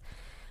 Yes.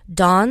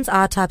 Dawn's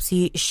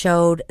autopsy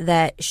showed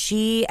that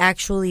she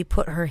actually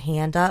put her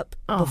hand up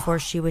before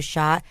she was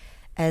shot,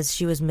 as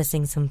she was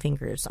missing some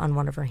fingers on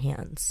one of her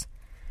hands.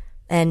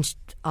 And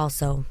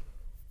also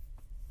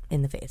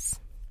in the face.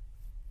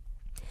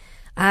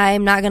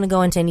 I'm not going to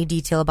go into any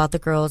detail about the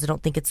girls. I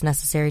don't think it's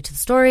necessary to the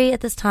story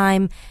at this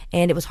time.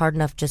 And it was hard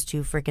enough just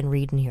to freaking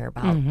read and hear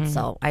about.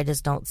 So I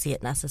just don't see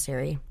it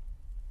necessary.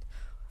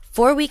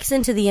 4 weeks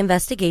into the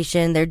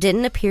investigation, there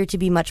didn't appear to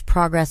be much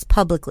progress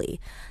publicly.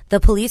 The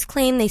police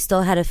claimed they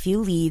still had a few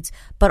leads,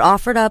 but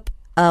offered up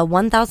a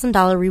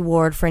 $1,000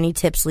 reward for any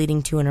tips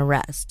leading to an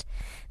arrest.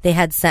 They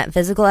had sent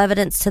physical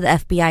evidence to the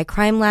FBI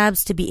crime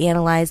labs to be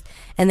analyzed,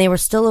 and they were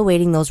still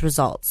awaiting those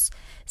results.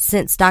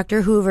 Since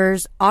Dr.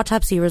 Hoover's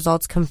autopsy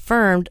results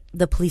confirmed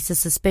the police's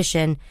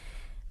suspicions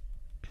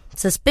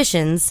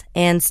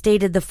and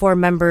stated the 4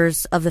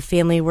 members of the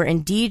family were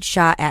indeed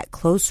shot at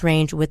close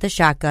range with a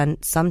shotgun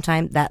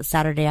sometime that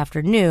Saturday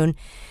afternoon,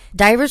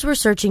 divers were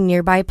searching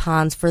nearby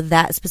ponds for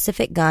that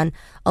specific gun,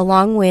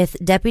 along with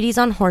deputies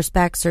on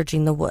horseback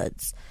searching the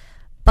woods.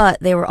 But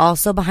they were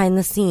also behind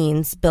the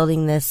scenes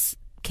building this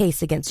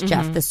case against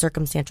Jeff, this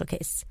circumstantial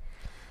case.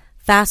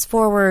 Fast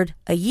forward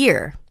a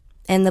year,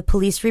 and the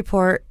police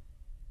report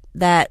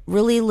that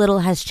really little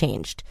has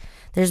changed.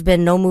 There's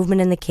been no movement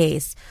in the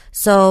case,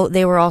 so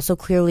they were also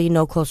clearly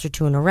no closer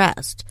to an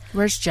arrest.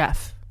 Where's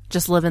Jeff?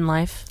 Just living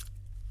life?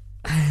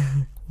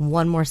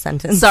 One more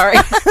sentence. Sorry.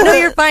 No,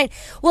 you're fine.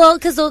 Well,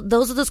 because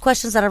those are those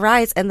questions that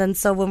arise, and then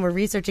so when we're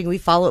researching, we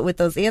follow it with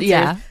those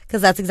answers,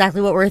 because that's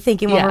exactly what we're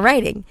thinking when we're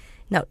writing.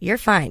 No, you're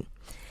fine.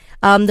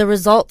 The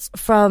results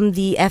from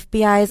the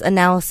FBI's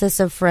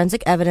analysis of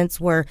forensic evidence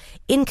were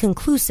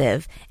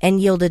inconclusive and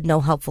yielded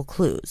no helpful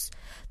clues.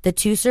 The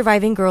 2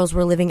 surviving girls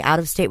were living out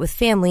of state with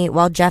family,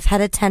 while Jeff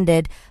had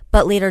attended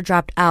but later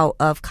dropped out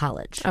of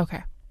college.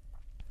 Okay.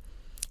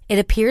 It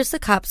appears the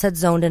cops had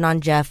zoned in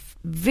on Jeff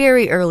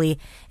very early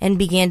and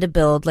began to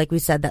build, like we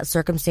said, that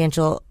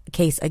circumstantial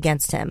case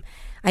against him.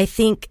 I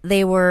think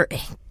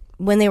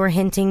when they were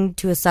hinting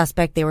to a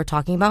suspect, they were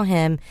talking about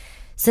him.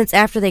 Since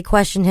after they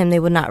questioned him, they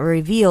would not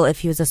reveal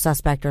if he was a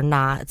suspect or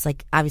not. It's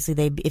like,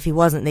 obviously, if he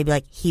wasn't, they'd be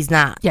like, he's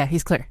not. Yeah,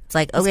 he's clear. It's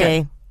like,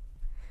 okay,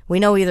 we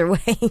know either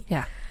way.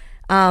 Yeah.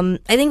 I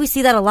think we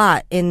see that a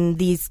lot in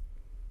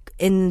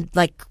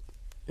like,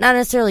 not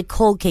necessarily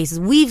cold cases.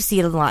 We've seen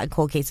it a lot in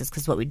cold cases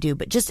because what we do,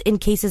 but just in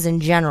cases in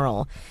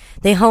general,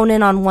 they hone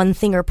in on one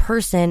thing or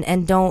person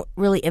and don't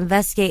really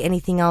investigate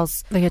anything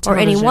else or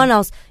anyone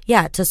else.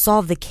 Yeah, to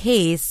solve the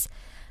case.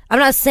 I'm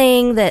not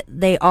saying that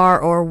they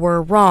are or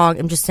were wrong.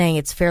 I'm just saying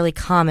it's fairly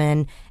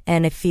common,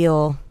 and I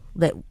feel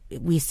that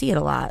we see it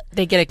a lot.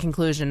 They get a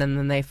conclusion, and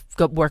then they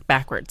work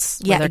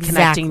backwards. Yeah, they're exactly,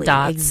 connecting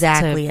dots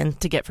exactly,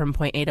 to get from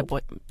point A to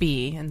point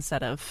B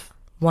instead of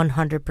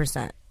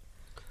 100%.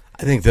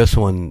 I think this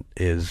one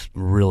is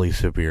really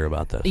severe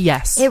about this.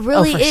 Yes, it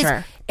really is,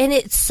 sure. And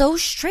it's so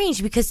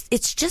strange because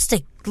it's just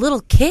a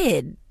little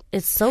kid.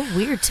 It's so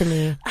weird to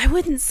me. I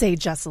wouldn't say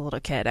just a little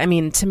kid. I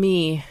mean, to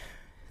me,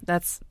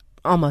 that's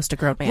almost a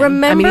grown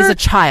man. I mean, he's a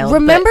child.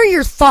 Remember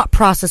your thought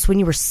process when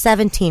you were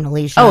 17,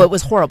 Alicia? Oh, it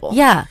was horrible.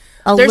 Yeah.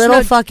 There's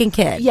little fucking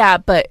kid. Yeah,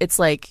 but it's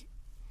like,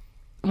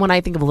 when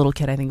I think of a little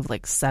kid, I think of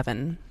like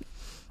 7.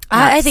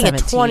 I think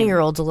 17. A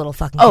 20-year-old's a little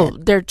fucking kid. Oh,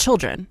 they're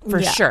children,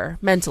 for sure,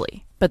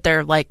 mentally. But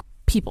they're like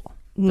people.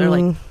 They're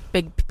like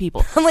big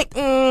people. I'm like,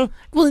 Well,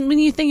 when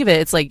you think of it,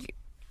 it's like,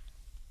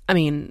 I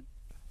mean,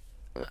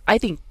 I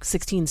think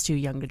 16 is too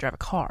young to drive a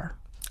car.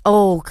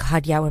 Oh,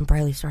 God, yeah, when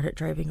Briley started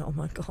driving, oh,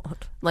 my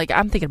God. Like,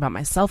 I'm thinking about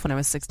myself when I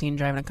was 16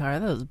 driving a car.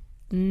 That was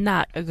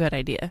not a good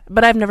idea.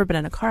 But I've never been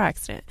in a car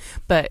accident.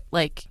 But,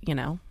 like, you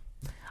know,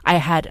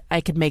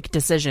 I could make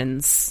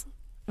decisions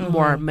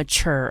more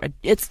mature.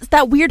 It's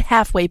that weird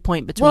halfway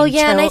point between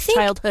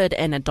childhood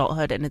and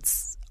adulthood, and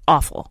it's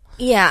awful.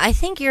 Yeah, I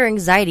think your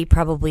anxiety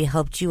probably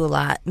helped you a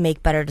lot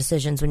make better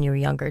decisions when you were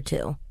younger,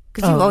 too.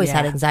 Because you've always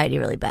had anxiety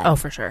really bad. Oh,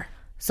 for sure.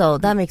 So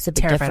that makes a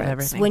big Terrified of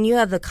difference. everything. When you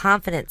have the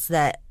confidence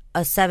that a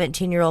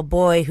 17-year-old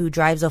boy who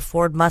drives a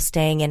Ford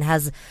Mustang and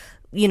has,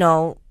 you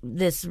know,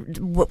 this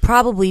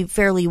probably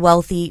fairly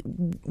wealthy,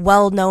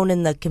 well-known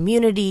in the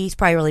community, he's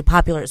probably really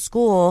popular at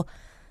school.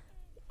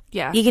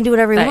 Yeah. He can do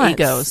whatever he wants.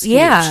 Ego's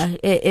yeah. huge.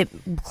 It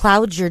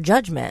clouds your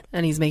judgment.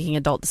 And he's making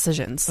adult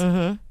decisions.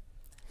 Mm-hmm.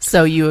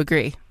 So you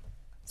agree.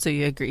 So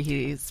you agree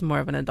he's more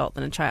of an adult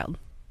than a child.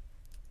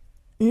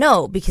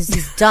 No, because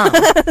he's dumb.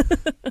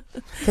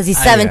 Because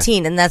he's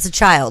 17 and that's a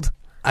child.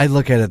 I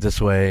look at it this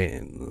way.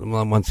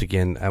 Well, once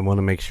again, I want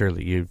to make sure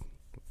that you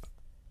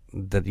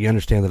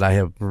understand that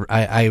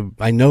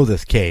I know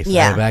this case.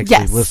 Yeah. I have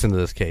actually listened to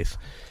this case.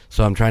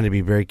 So I'm trying to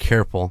be very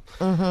careful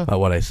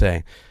about what I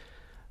say.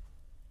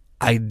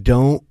 I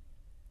don't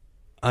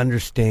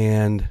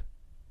understand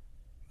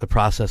the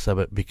process of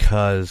it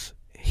because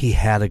he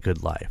had a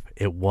good life.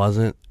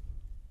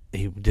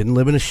 He didn't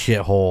live in a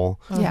shithole.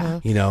 Yeah.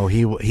 You know,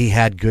 he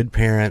had good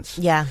parents.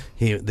 Yeah.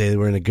 They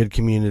were in a good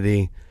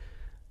community.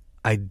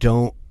 I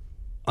don't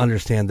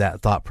understand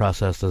that thought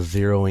process of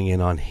zeroing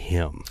in on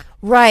him.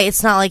 Right.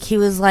 It's not like he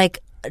was like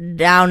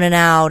down and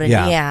out. And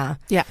yeah.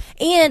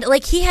 And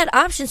like he had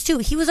options too.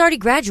 He was already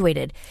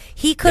graduated.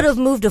 He could have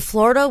moved to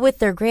Florida with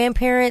their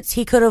grandparents.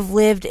 He could have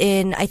lived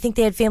in, I think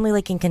they had family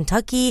like in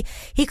Kentucky.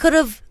 He could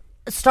have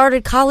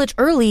started college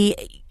early.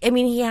 I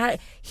mean,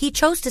 he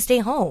chose to stay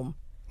home.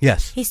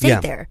 Yes. He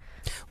stayed there.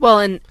 Well,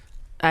 and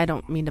I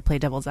don't mean to play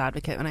devil's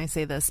advocate when I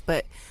say this,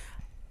 but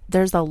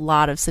there's a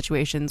lot of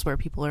situations where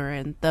people are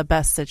in the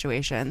best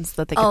situations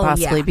that they could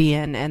possibly be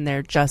in, and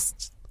they're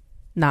just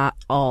not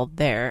all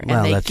there. Well,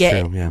 and they that's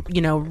get, true,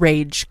 you know,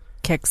 rage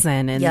kicks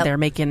in, and they're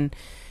making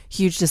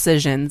huge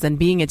decisions. And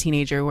being a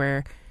teenager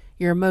where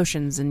your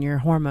emotions and your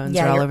hormones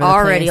are all over the place.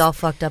 You're already all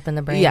fucked up in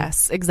the brain.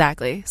 Yes,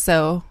 exactly.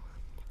 So,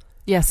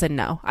 yes and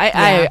no.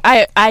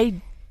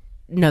 I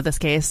know this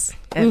case.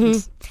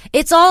 And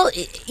it's all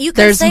you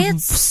can say.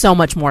 It's so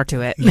much more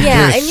to it. Yeah,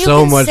 There's and you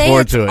so can much say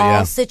more it's to it,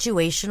 all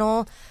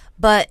situational,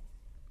 but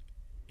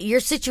your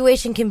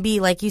situation can be,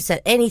 like you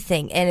said,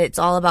 anything, and it's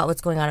all about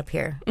what's going on up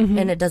here,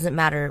 and it doesn't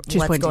matter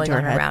what's going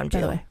on around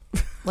you.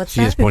 What's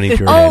She's that? pointing to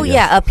her Oh head,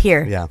 yeah, up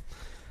here. Yeah.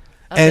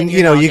 And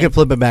you know, you can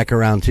flip it back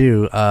around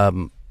too.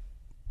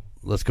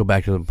 Let's go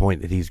back to the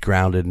point that he's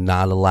grounded,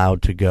 not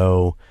allowed to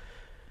go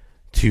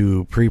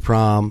to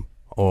pre-prom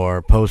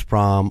or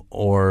post-prom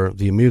or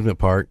the amusement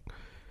park.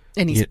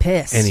 And he's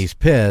pissed. And he's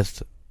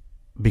pissed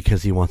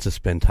because he wants to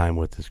spend time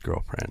with his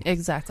girlfriend.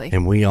 Exactly.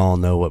 And we all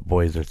know what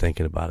boys are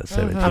thinking about at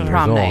 17 years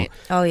prom old. night.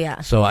 Oh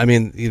yeah. So, I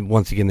mean,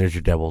 once again, there's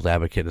your devil's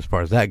advocate as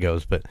far as that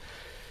goes. But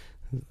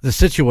the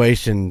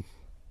situation...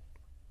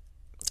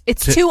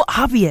 It's too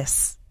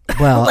obvious.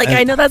 Well, like,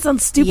 I know that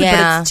sounds stupid,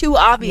 but it's too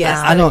obvious.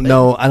 Yeah. I don't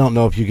know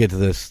if you get to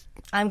this.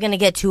 I'm gonna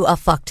get to a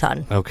fuck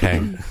ton.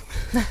 Okay.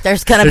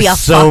 There's gonna be a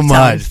so fuck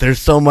much. ton. There's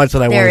so much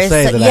that I want to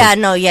say.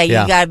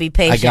 You gotta be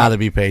patient. I gotta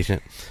be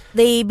patient.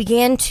 They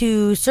began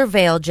to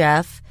surveil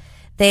Jeff.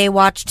 They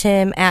watched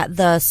him at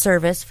the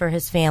service for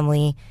his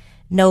family,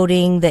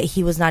 noting that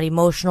he was not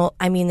emotional.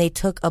 I mean, they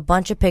took a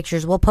bunch of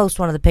pictures. We'll post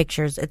one of the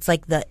pictures. It's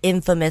like the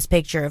infamous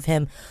picture of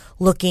him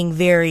looking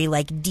very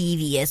like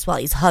devious while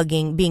he's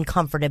hugging, being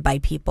comforted by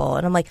people.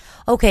 And I'm like,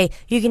 okay,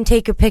 you can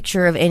take a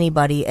picture of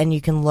anybody and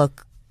you can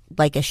look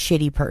like a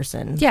shitty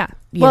person. Yeah.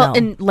 You know?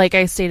 And like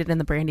I stated in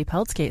the Brandy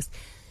Peltz case,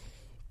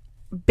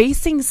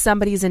 basing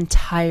somebody's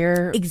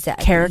entire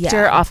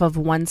character off of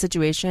one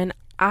situation,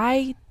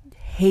 I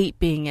hate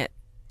being at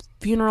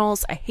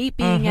funerals. I hate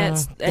being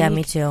at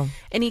me too.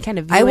 Any kind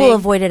of viewing. I will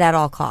avoid it at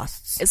all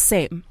costs.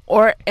 Same.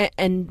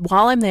 And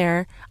while I'm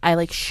there, I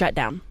like shut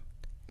down.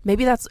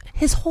 Maybe that's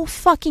his whole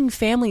fucking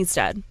family's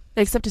dead,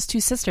 except his two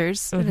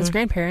sisters and his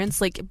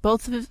grandparents. Like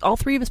all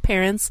three of his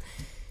parents.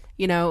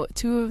 You know,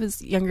 two of his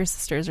younger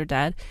sisters are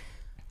dead.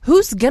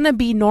 Who's gonna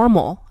be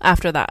normal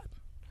after that?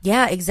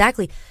 Yeah,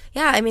 exactly.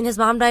 Yeah, I mean, his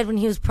mom died when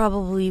he was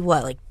probably,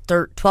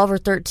 12 or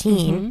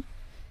 13.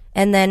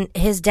 And then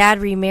his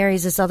dad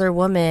remarries this other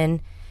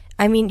woman.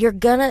 I mean, you're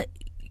gonna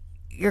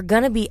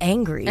be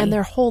angry. And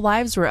their whole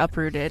lives were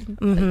uprooted.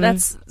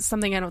 That's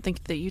something I don't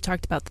think that you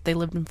talked about, that they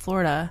lived in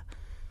Florida.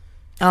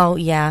 Oh,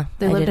 yeah.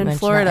 They lived in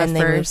Florida and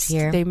first.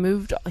 They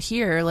moved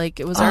here. Like,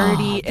 it was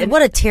already...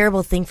 what a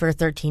terrible thing for a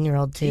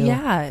 13-year-old, too.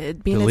 Yeah,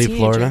 being a leave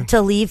teenager. Florida?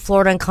 To leave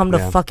Florida and come to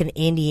fucking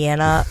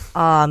Indiana.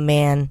 Oh,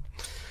 man.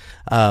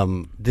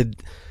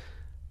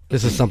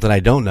 This is something I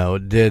don't know.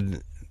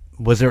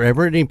 Was there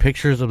ever any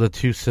pictures of the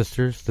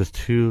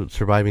two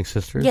surviving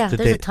sisters? Yeah,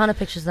 there's a ton of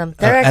pictures of them.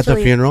 They're actually at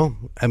the funeral.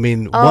 I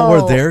mean, what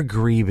were their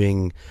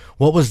grieving?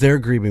 What was their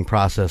grieving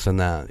process in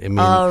that? I mean,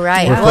 oh,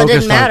 right. Well, it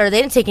didn't matter.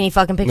 They didn't take any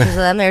fucking pictures of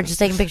them. They were just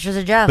taking pictures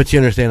of Jeff. But you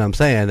understand what I'm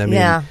saying? I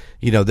mean,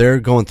 you know, they're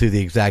going through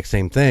the exact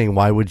same thing.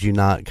 Why would you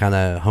not kind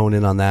of hone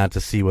in on that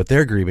to see what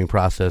their grieving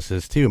process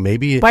is too?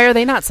 Maybe. Why are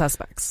they not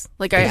suspects?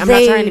 Like, I'm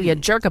not trying to be a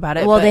jerk about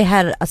it. Well, they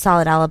had a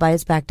solid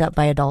alibis backed up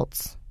by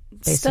adults,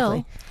 basically.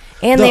 Still.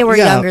 And they were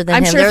younger than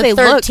I'm him. sure They're if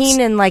they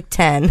 13 and like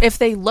 10. If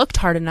they looked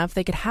hard enough,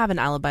 they could have an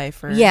alibi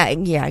for Jeff,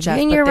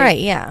 and you're right,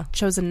 yeah.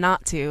 Chosen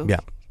not to.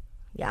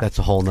 Yeah. That's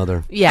a whole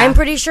nother. Yeah. I'm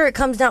pretty sure it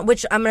comes down,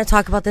 which I'm going to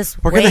talk about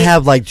this. We're going to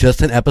have like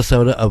just an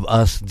episode of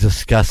us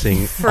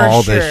discussing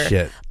all this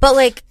shit. But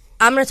like,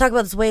 I'm going to talk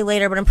about this way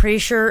later, but I'm pretty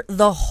sure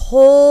the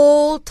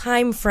whole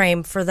time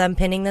frame for them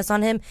pinning this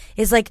on him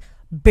is like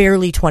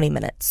barely 20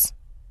 minutes.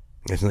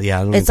 I don't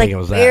even think it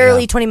was that.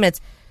 Barely 20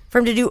 minutes for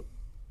him to do.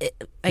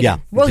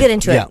 We'll get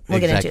into it. We'll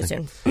get into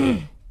it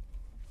soon.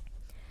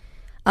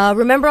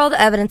 Remember all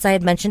the evidence I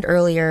had mentioned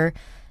earlier?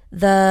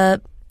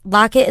 The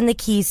locket and the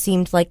keys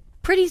seemed like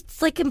pretty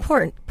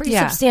important, pretty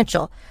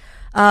substantial.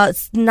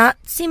 Not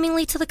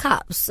seemingly to the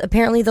cops.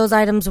 Apparently, those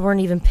items weren't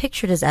even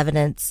pictured as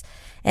evidence,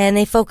 and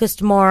they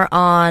focused more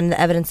on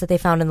the evidence that they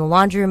found in the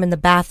laundry room and the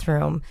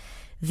bathroom.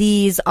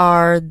 These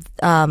are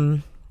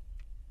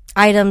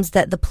items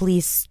that the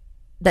police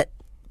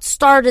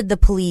started the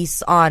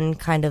police on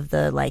kind of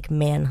the like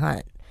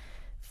manhunt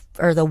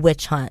or the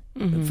witch hunt,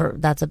 for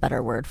that's a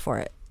better word for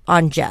it,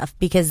 on Jeff,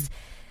 because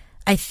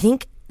I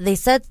think they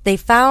said they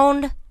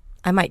found,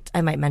 I might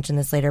mention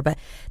this later, but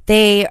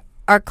they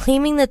are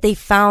claiming that they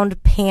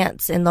found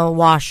pants in the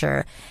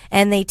washer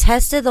and they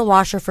tested the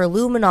washer for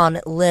luminol and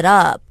it lit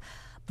up,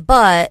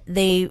 but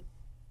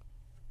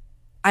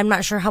I'm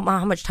not sure how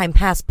much time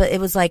passed, but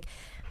it was like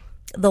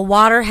the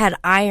water had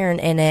iron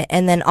in it,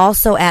 and then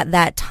also at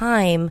that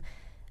time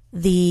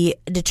the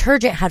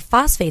detergent had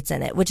phosphates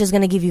in it, which is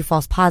going to give you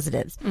false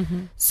positives.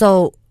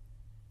 So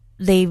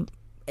it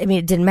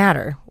didn't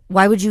matter.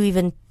 Why would you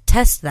even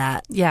test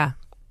that? Yeah.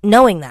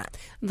 Knowing that.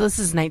 This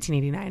is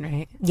 1989,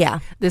 right?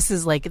 Yeah. This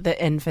is like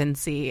the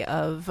infancy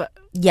of...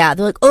 Yeah,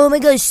 they're like, oh my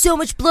gosh, so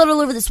much blood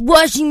all over this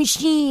washing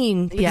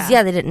machine. Because,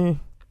 they didn't...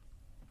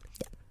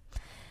 Yeah.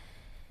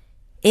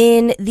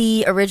 In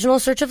the original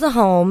search of the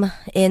home,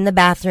 in the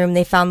bathroom,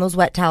 they found those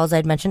wet towels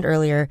I'd mentioned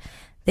earlier.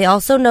 They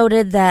also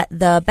noted that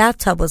the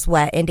bathtub was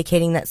wet,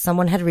 indicating that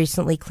someone had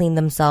recently cleaned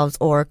themselves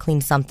or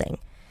cleaned something.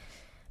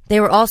 They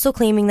were also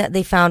claiming that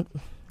they found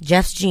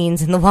Jeff's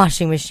jeans in the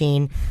washing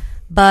machine,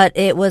 but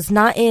it was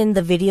not in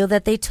the video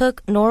that they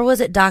took, nor was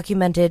it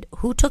documented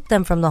who took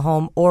them from the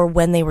home or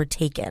when they were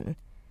taken.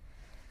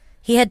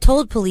 He had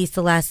told police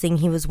the last thing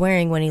he was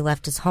wearing when he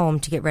left his home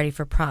to get ready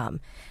for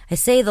prom. I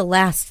say the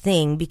last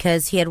thing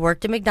because he had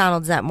worked at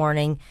McDonald's that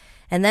morning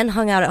and then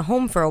hung out at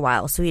home for a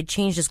while, so he had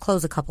changed his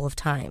clothes a couple of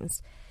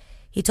times.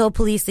 He told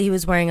police that he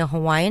was wearing a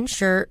Hawaiian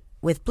shirt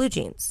with blue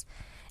jeans.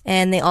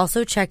 And they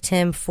also checked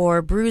him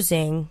for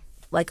bruising,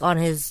 like on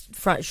his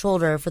front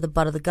shoulder for the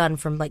butt of the gun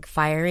from like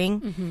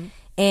firing.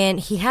 And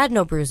he had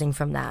no bruising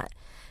from that.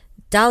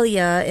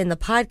 Dahlia in the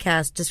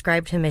podcast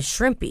described him as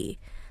shrimpy.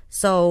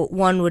 So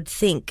one would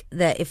think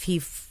that if he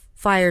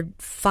fired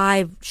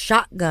 5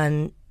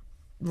 shotgun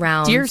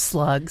rounds, deer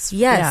slugs,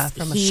 yes,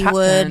 from a he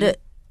shotgun, would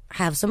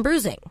have some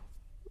bruising.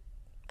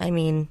 I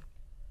mean,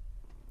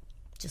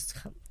 just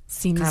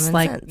seems common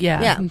like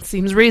sense.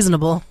 seems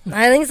reasonable.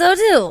 I think so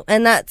too.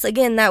 And that's,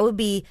 again, that would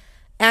be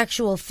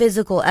actual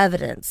physical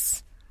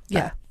evidence.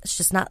 Yeah, it's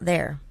just not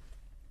there.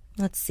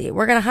 Let's see.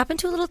 We're gonna hop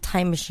into a little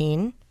time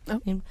machine.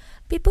 Oh.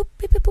 Beep boop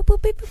beep boop boop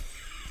boop beep.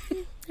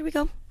 Here we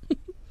go.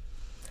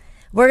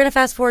 We're gonna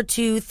fast forward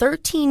to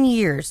 13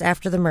 years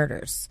after the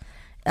murders,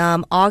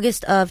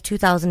 August of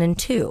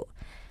 2002.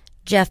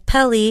 Jeff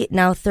Pelly,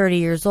 now 30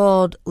 years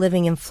old,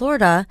 living in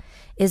Florida,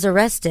 is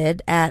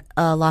arrested at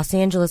a Los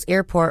Angeles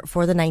airport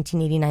for the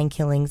 1989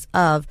 killings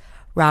of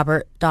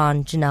Robert,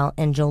 Dawn, Janelle,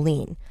 and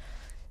Jolene.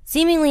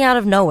 Seemingly out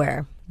of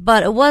nowhere,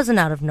 but it wasn't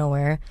out of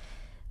nowhere.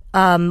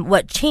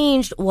 What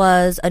changed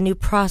was a new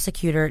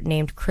prosecutor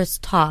named Chris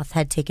Toth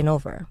had taken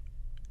over.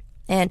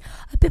 And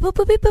we're going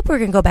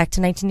to go back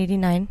to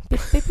 1989.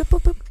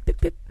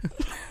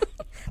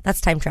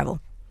 That's time travel.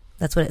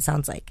 That's what it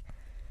sounds like.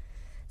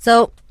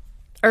 So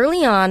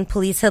early on,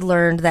 police had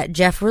learned that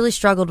Jeff really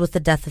struggled with the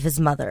death of his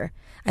mother.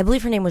 I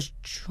believe her name was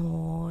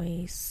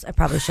Joyce. I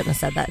probably shouldn't have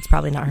said that. It's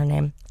probably not her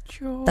name.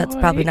 Joyce. That's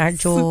probably not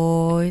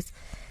Joyce.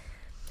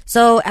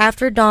 So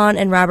after Dawn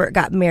and Robert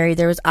got married,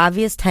 there was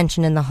obvious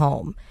tension in the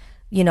home.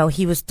 You know,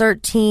 he was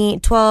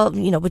 13,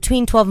 12,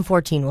 between 12 and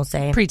 14, we'll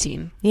say.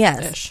 Preteen.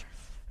 Yes. Ish.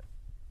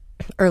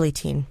 Early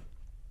teen.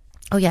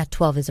 Oh, yeah,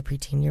 12 is a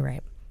preteen. You're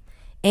right.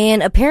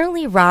 And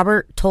apparently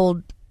Robert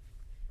told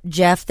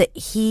Jeff that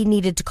he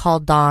needed to call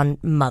Dawn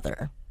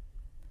mother.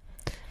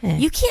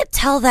 You can't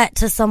tell that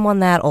to someone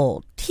that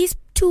old. He's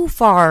too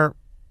far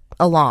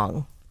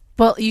along.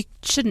 Well, you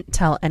shouldn't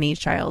tell any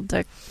child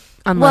to...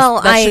 Well,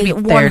 I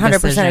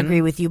 100%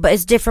 agree with you, but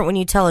it's different when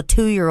you tell a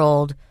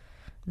 2-year-old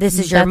this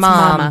is your That's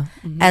mom, mama.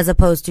 Mm-hmm. as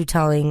opposed to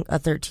telling a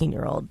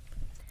 13-year-old.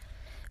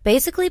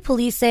 Basically,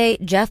 police say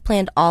Jeff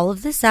planned all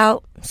of this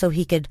out so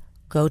he could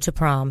go to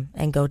prom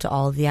and go to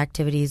all of the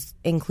activities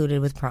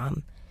included with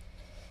prom.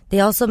 They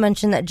also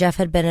mentioned that Jeff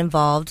had been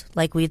involved,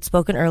 like we had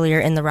spoken earlier,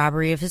 in the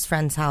robbery of his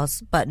friend's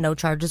house, but no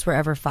charges were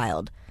ever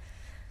filed.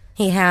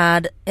 He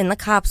had, in the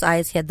cops'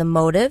 eyes, he had the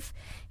motive,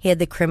 he had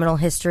the criminal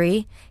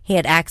history, he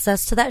had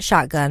access to that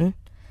shotgun.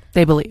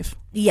 They believe.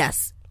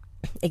 Yes,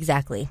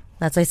 exactly.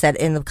 That's what I said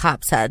in the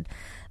cops' head.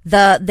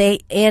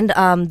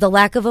 The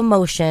lack of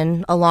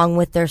emotion, along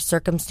with their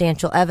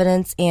circumstantial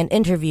evidence and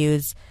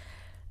interviews,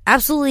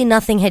 absolutely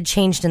nothing had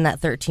changed in that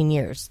 13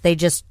 years. They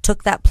just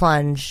took that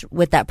plunge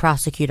with that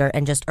prosecutor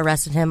and just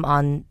arrested him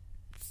on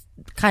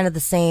kind of the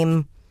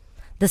same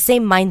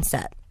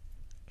mindset.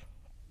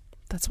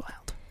 That's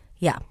wild.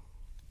 Yeah.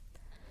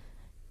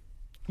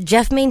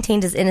 Jeff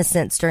maintained his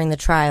innocence during the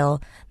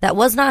trial that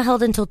was not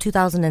held until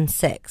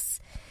 2006.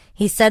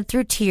 He said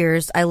through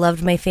tears, "I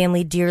loved my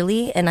family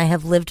dearly, and I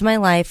have lived my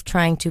life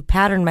trying to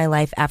pattern my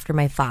life after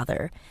my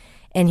father."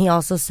 And he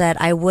also said,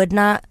 "I would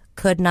not,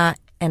 could not,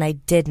 and I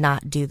did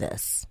not do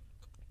this."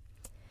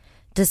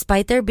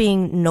 Despite there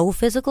being no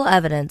physical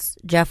evidence,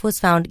 Jeff was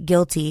found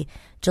guilty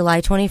July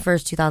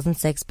 21st,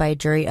 2006 by a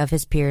jury of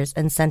his peers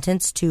and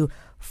sentenced to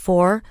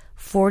 4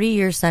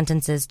 40-year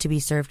sentences to be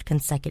served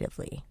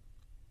consecutively.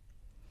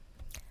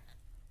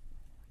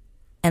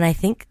 And I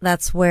think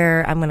that's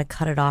where I'm going to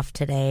cut it off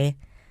today.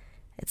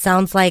 It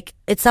sounds like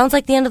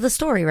the end of the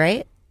story,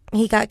 right?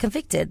 He got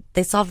convicted.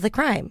 They solved the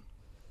crime.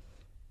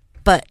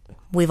 But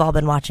we've all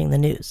been watching the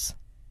news,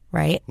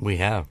 right? We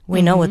have.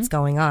 We know what's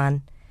going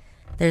on.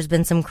 There's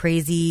been some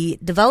crazy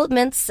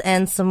developments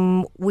and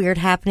some weird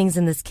happenings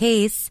in this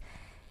case.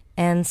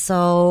 And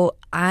so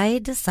I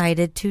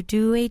decided to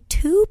do a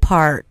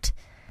 2-part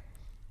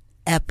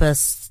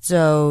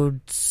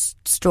episode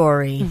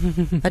story.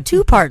 A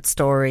 2-part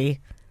story.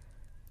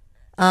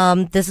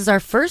 This is our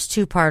first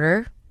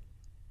 2-parter.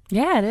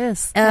 Yeah, it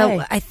is.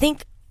 Hey. I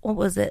think, what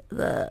was it?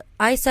 The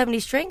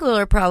I-70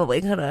 Strangler probably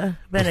could have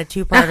been a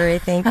 2-parter, I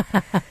think.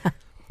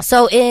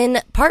 So in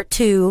part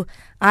 2,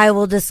 I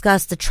will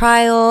discuss the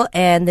trial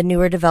and the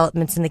newer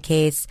developments in the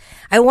case.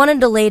 I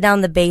wanted to lay down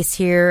the base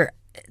here,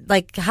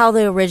 like how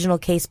the original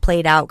case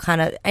played out.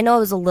 Kind of, I know it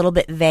was a little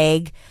bit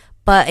vague,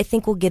 but I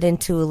think we'll get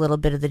into a little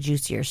bit of the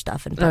juicier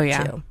stuff in part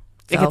 2.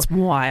 It gets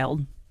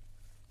wild.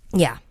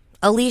 Yeah.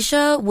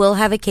 Alicia will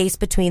have a case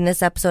between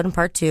this episode and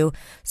part 2,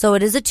 so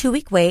it is a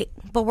 2-week wait,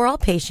 but we're all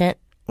patient.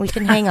 We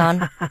can hang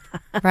on,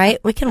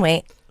 right? We can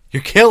wait.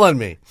 You're killing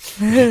me.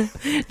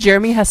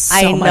 Jeremy has so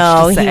I much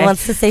know to say. he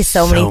wants to say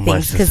so many So much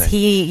things to because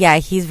say.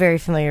 he's very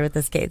familiar with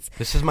this case.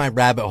 This is my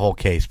rabbit hole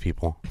case,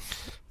 people.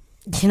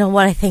 You know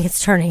what? I think it's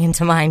turning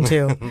into mine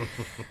too.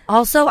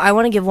 Also, I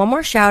want to give one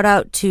more shout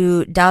out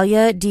to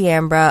Dahlia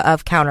D'Ambra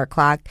of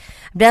Counterclock.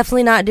 I'm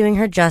definitely not doing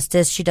her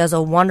justice. She does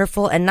a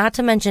wonderful and not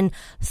to mention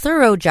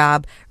thorough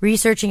job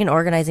researching and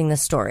organizing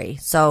this story.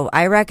 So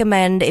I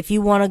recommend if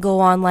you want to go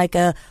on like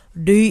a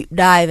deep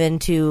dive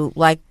into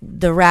like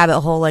the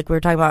rabbit hole like we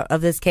were talking about of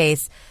this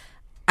case,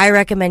 I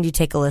recommend you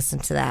take a listen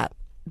to that.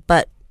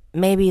 But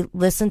maybe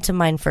listen to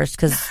mine first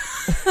because...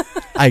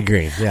 I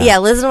agree. Yeah. Yeah,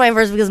 listen to mine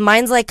first because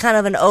mine's like kind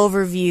of an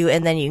overview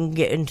and then you can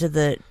get into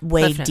the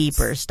way Cliff notes.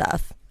 deeper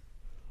stuff.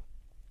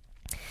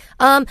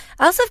 I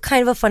also have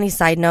kind of a funny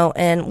side note,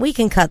 and we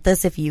can cut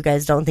this if you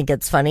guys don't think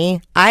it's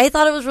funny. I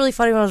thought it was really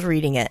funny when I was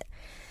reading it.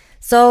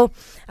 So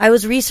I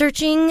was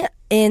researching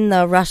in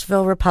the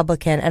Rushville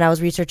Republican, and I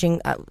was researching,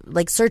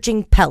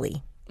 searching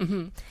Pelly.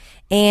 Mm-hmm.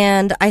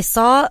 And I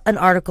saw an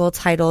article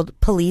titled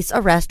 "Police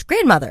Arrest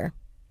Grandmother."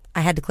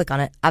 I had to click on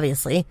it,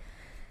 obviously.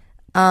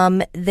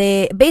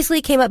 They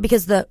basically came up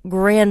because the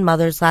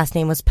grandmother's last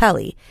name was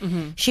Pelly.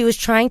 Mm-hmm. She was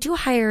trying to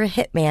hire a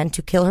hitman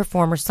to kill her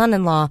former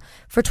son-in-law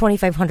for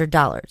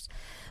 $2,500.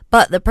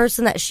 But the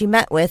person that she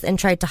met with and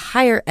tried to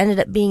hire ended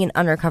up being an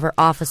undercover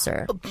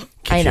officer.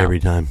 Catch you every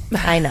time.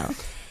 I know.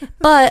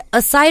 But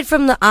aside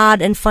from the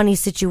odd and funny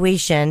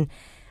situation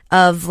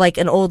of like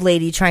an old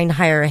lady trying to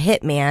hire a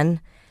hitman,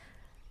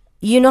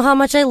 you know how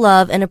much I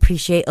love and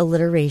appreciate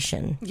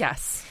alliteration.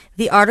 Yes.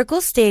 The article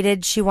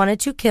stated she wanted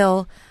to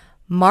kill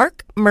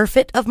Mark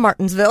Murfitt of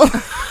Martinsville.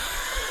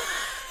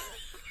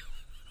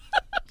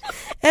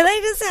 And I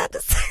just had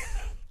to say,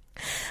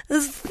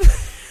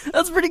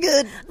 that's pretty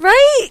good.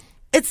 Right?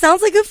 It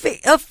sounds like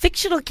a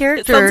fictional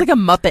character. It sounds like a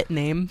Muppet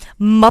name.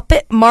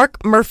 Muppet Mark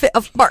Murfitt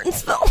of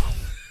Martinsville.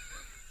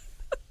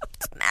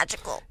 It's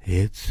magical.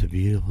 It's a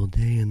beautiful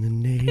day in the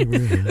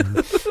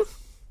neighborhood.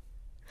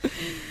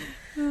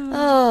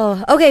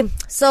 Oh, okay.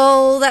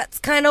 So that's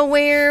kind of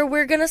where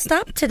we're going to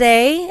stop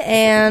today.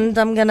 And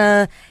I'm going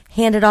to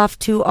hand it off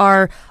to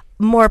our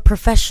more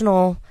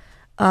professional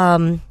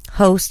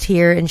host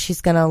here. And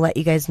she's going to let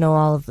you guys know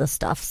all of the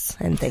stuffs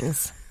and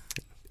things.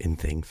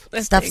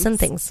 Stuffs and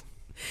things.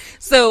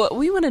 So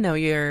we want to know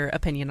your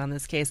opinion on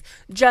this case.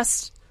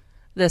 Just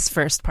this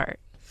first part.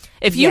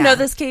 If you know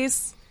this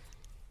case,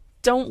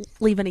 don't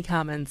leave any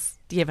comments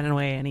giving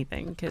away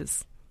anything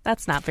because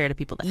That's not fair to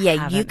people that Yeah,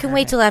 haven't you can heard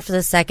wait it. till after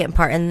the second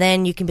part, and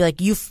then you can be like,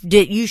 you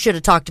should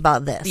have talked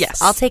about this.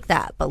 Yes. I'll take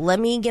that, but let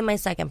me get my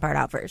second part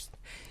out first.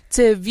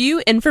 To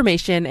view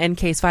information and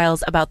case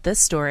files about this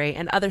story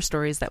and other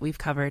stories that we've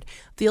covered,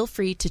 feel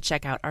free to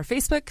check out our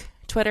Facebook,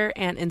 Twitter,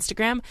 and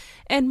Instagram.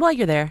 And while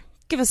you're there,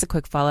 give us a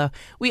quick follow.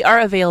 We are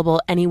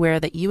available anywhere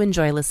that you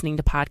enjoy listening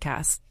to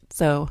podcasts,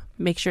 so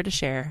make sure to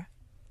share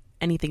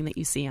anything that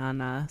you see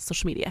on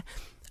social media.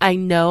 I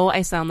know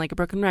I sound like a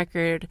broken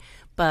record,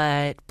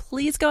 but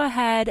please go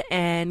ahead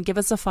and give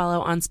us a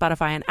follow on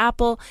Spotify and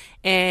Apple.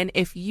 And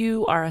if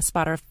you are a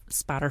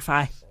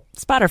Spotify,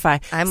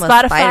 I'm a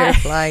spider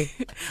fly.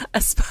 a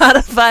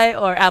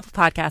Spotify or Apple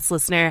Podcast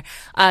listener,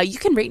 you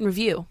can rate and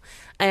review.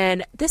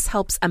 And this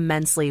helps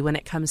immensely when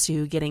it comes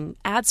to getting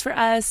ads for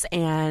us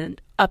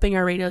and upping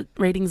our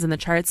ratings in the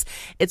charts.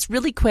 It's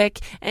really quick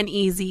and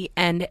easy,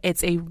 and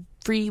it's a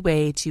free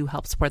way to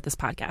help support this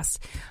podcast.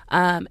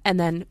 And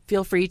then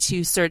feel free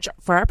to search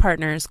for our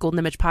partners, Golden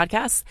Image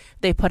Podcasts.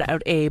 They put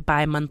out a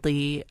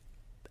bi-monthly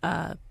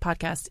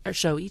podcast or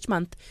show each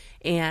month,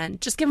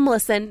 and just give them a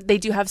listen. They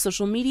do have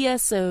social media,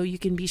 so you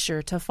can be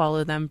sure to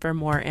follow them for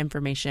more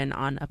information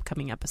on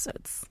upcoming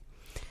episodes.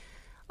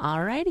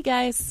 Alrighty,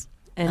 guys.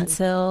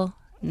 Until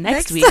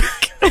next week.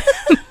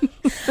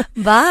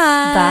 Bye.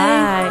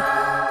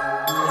 Bye.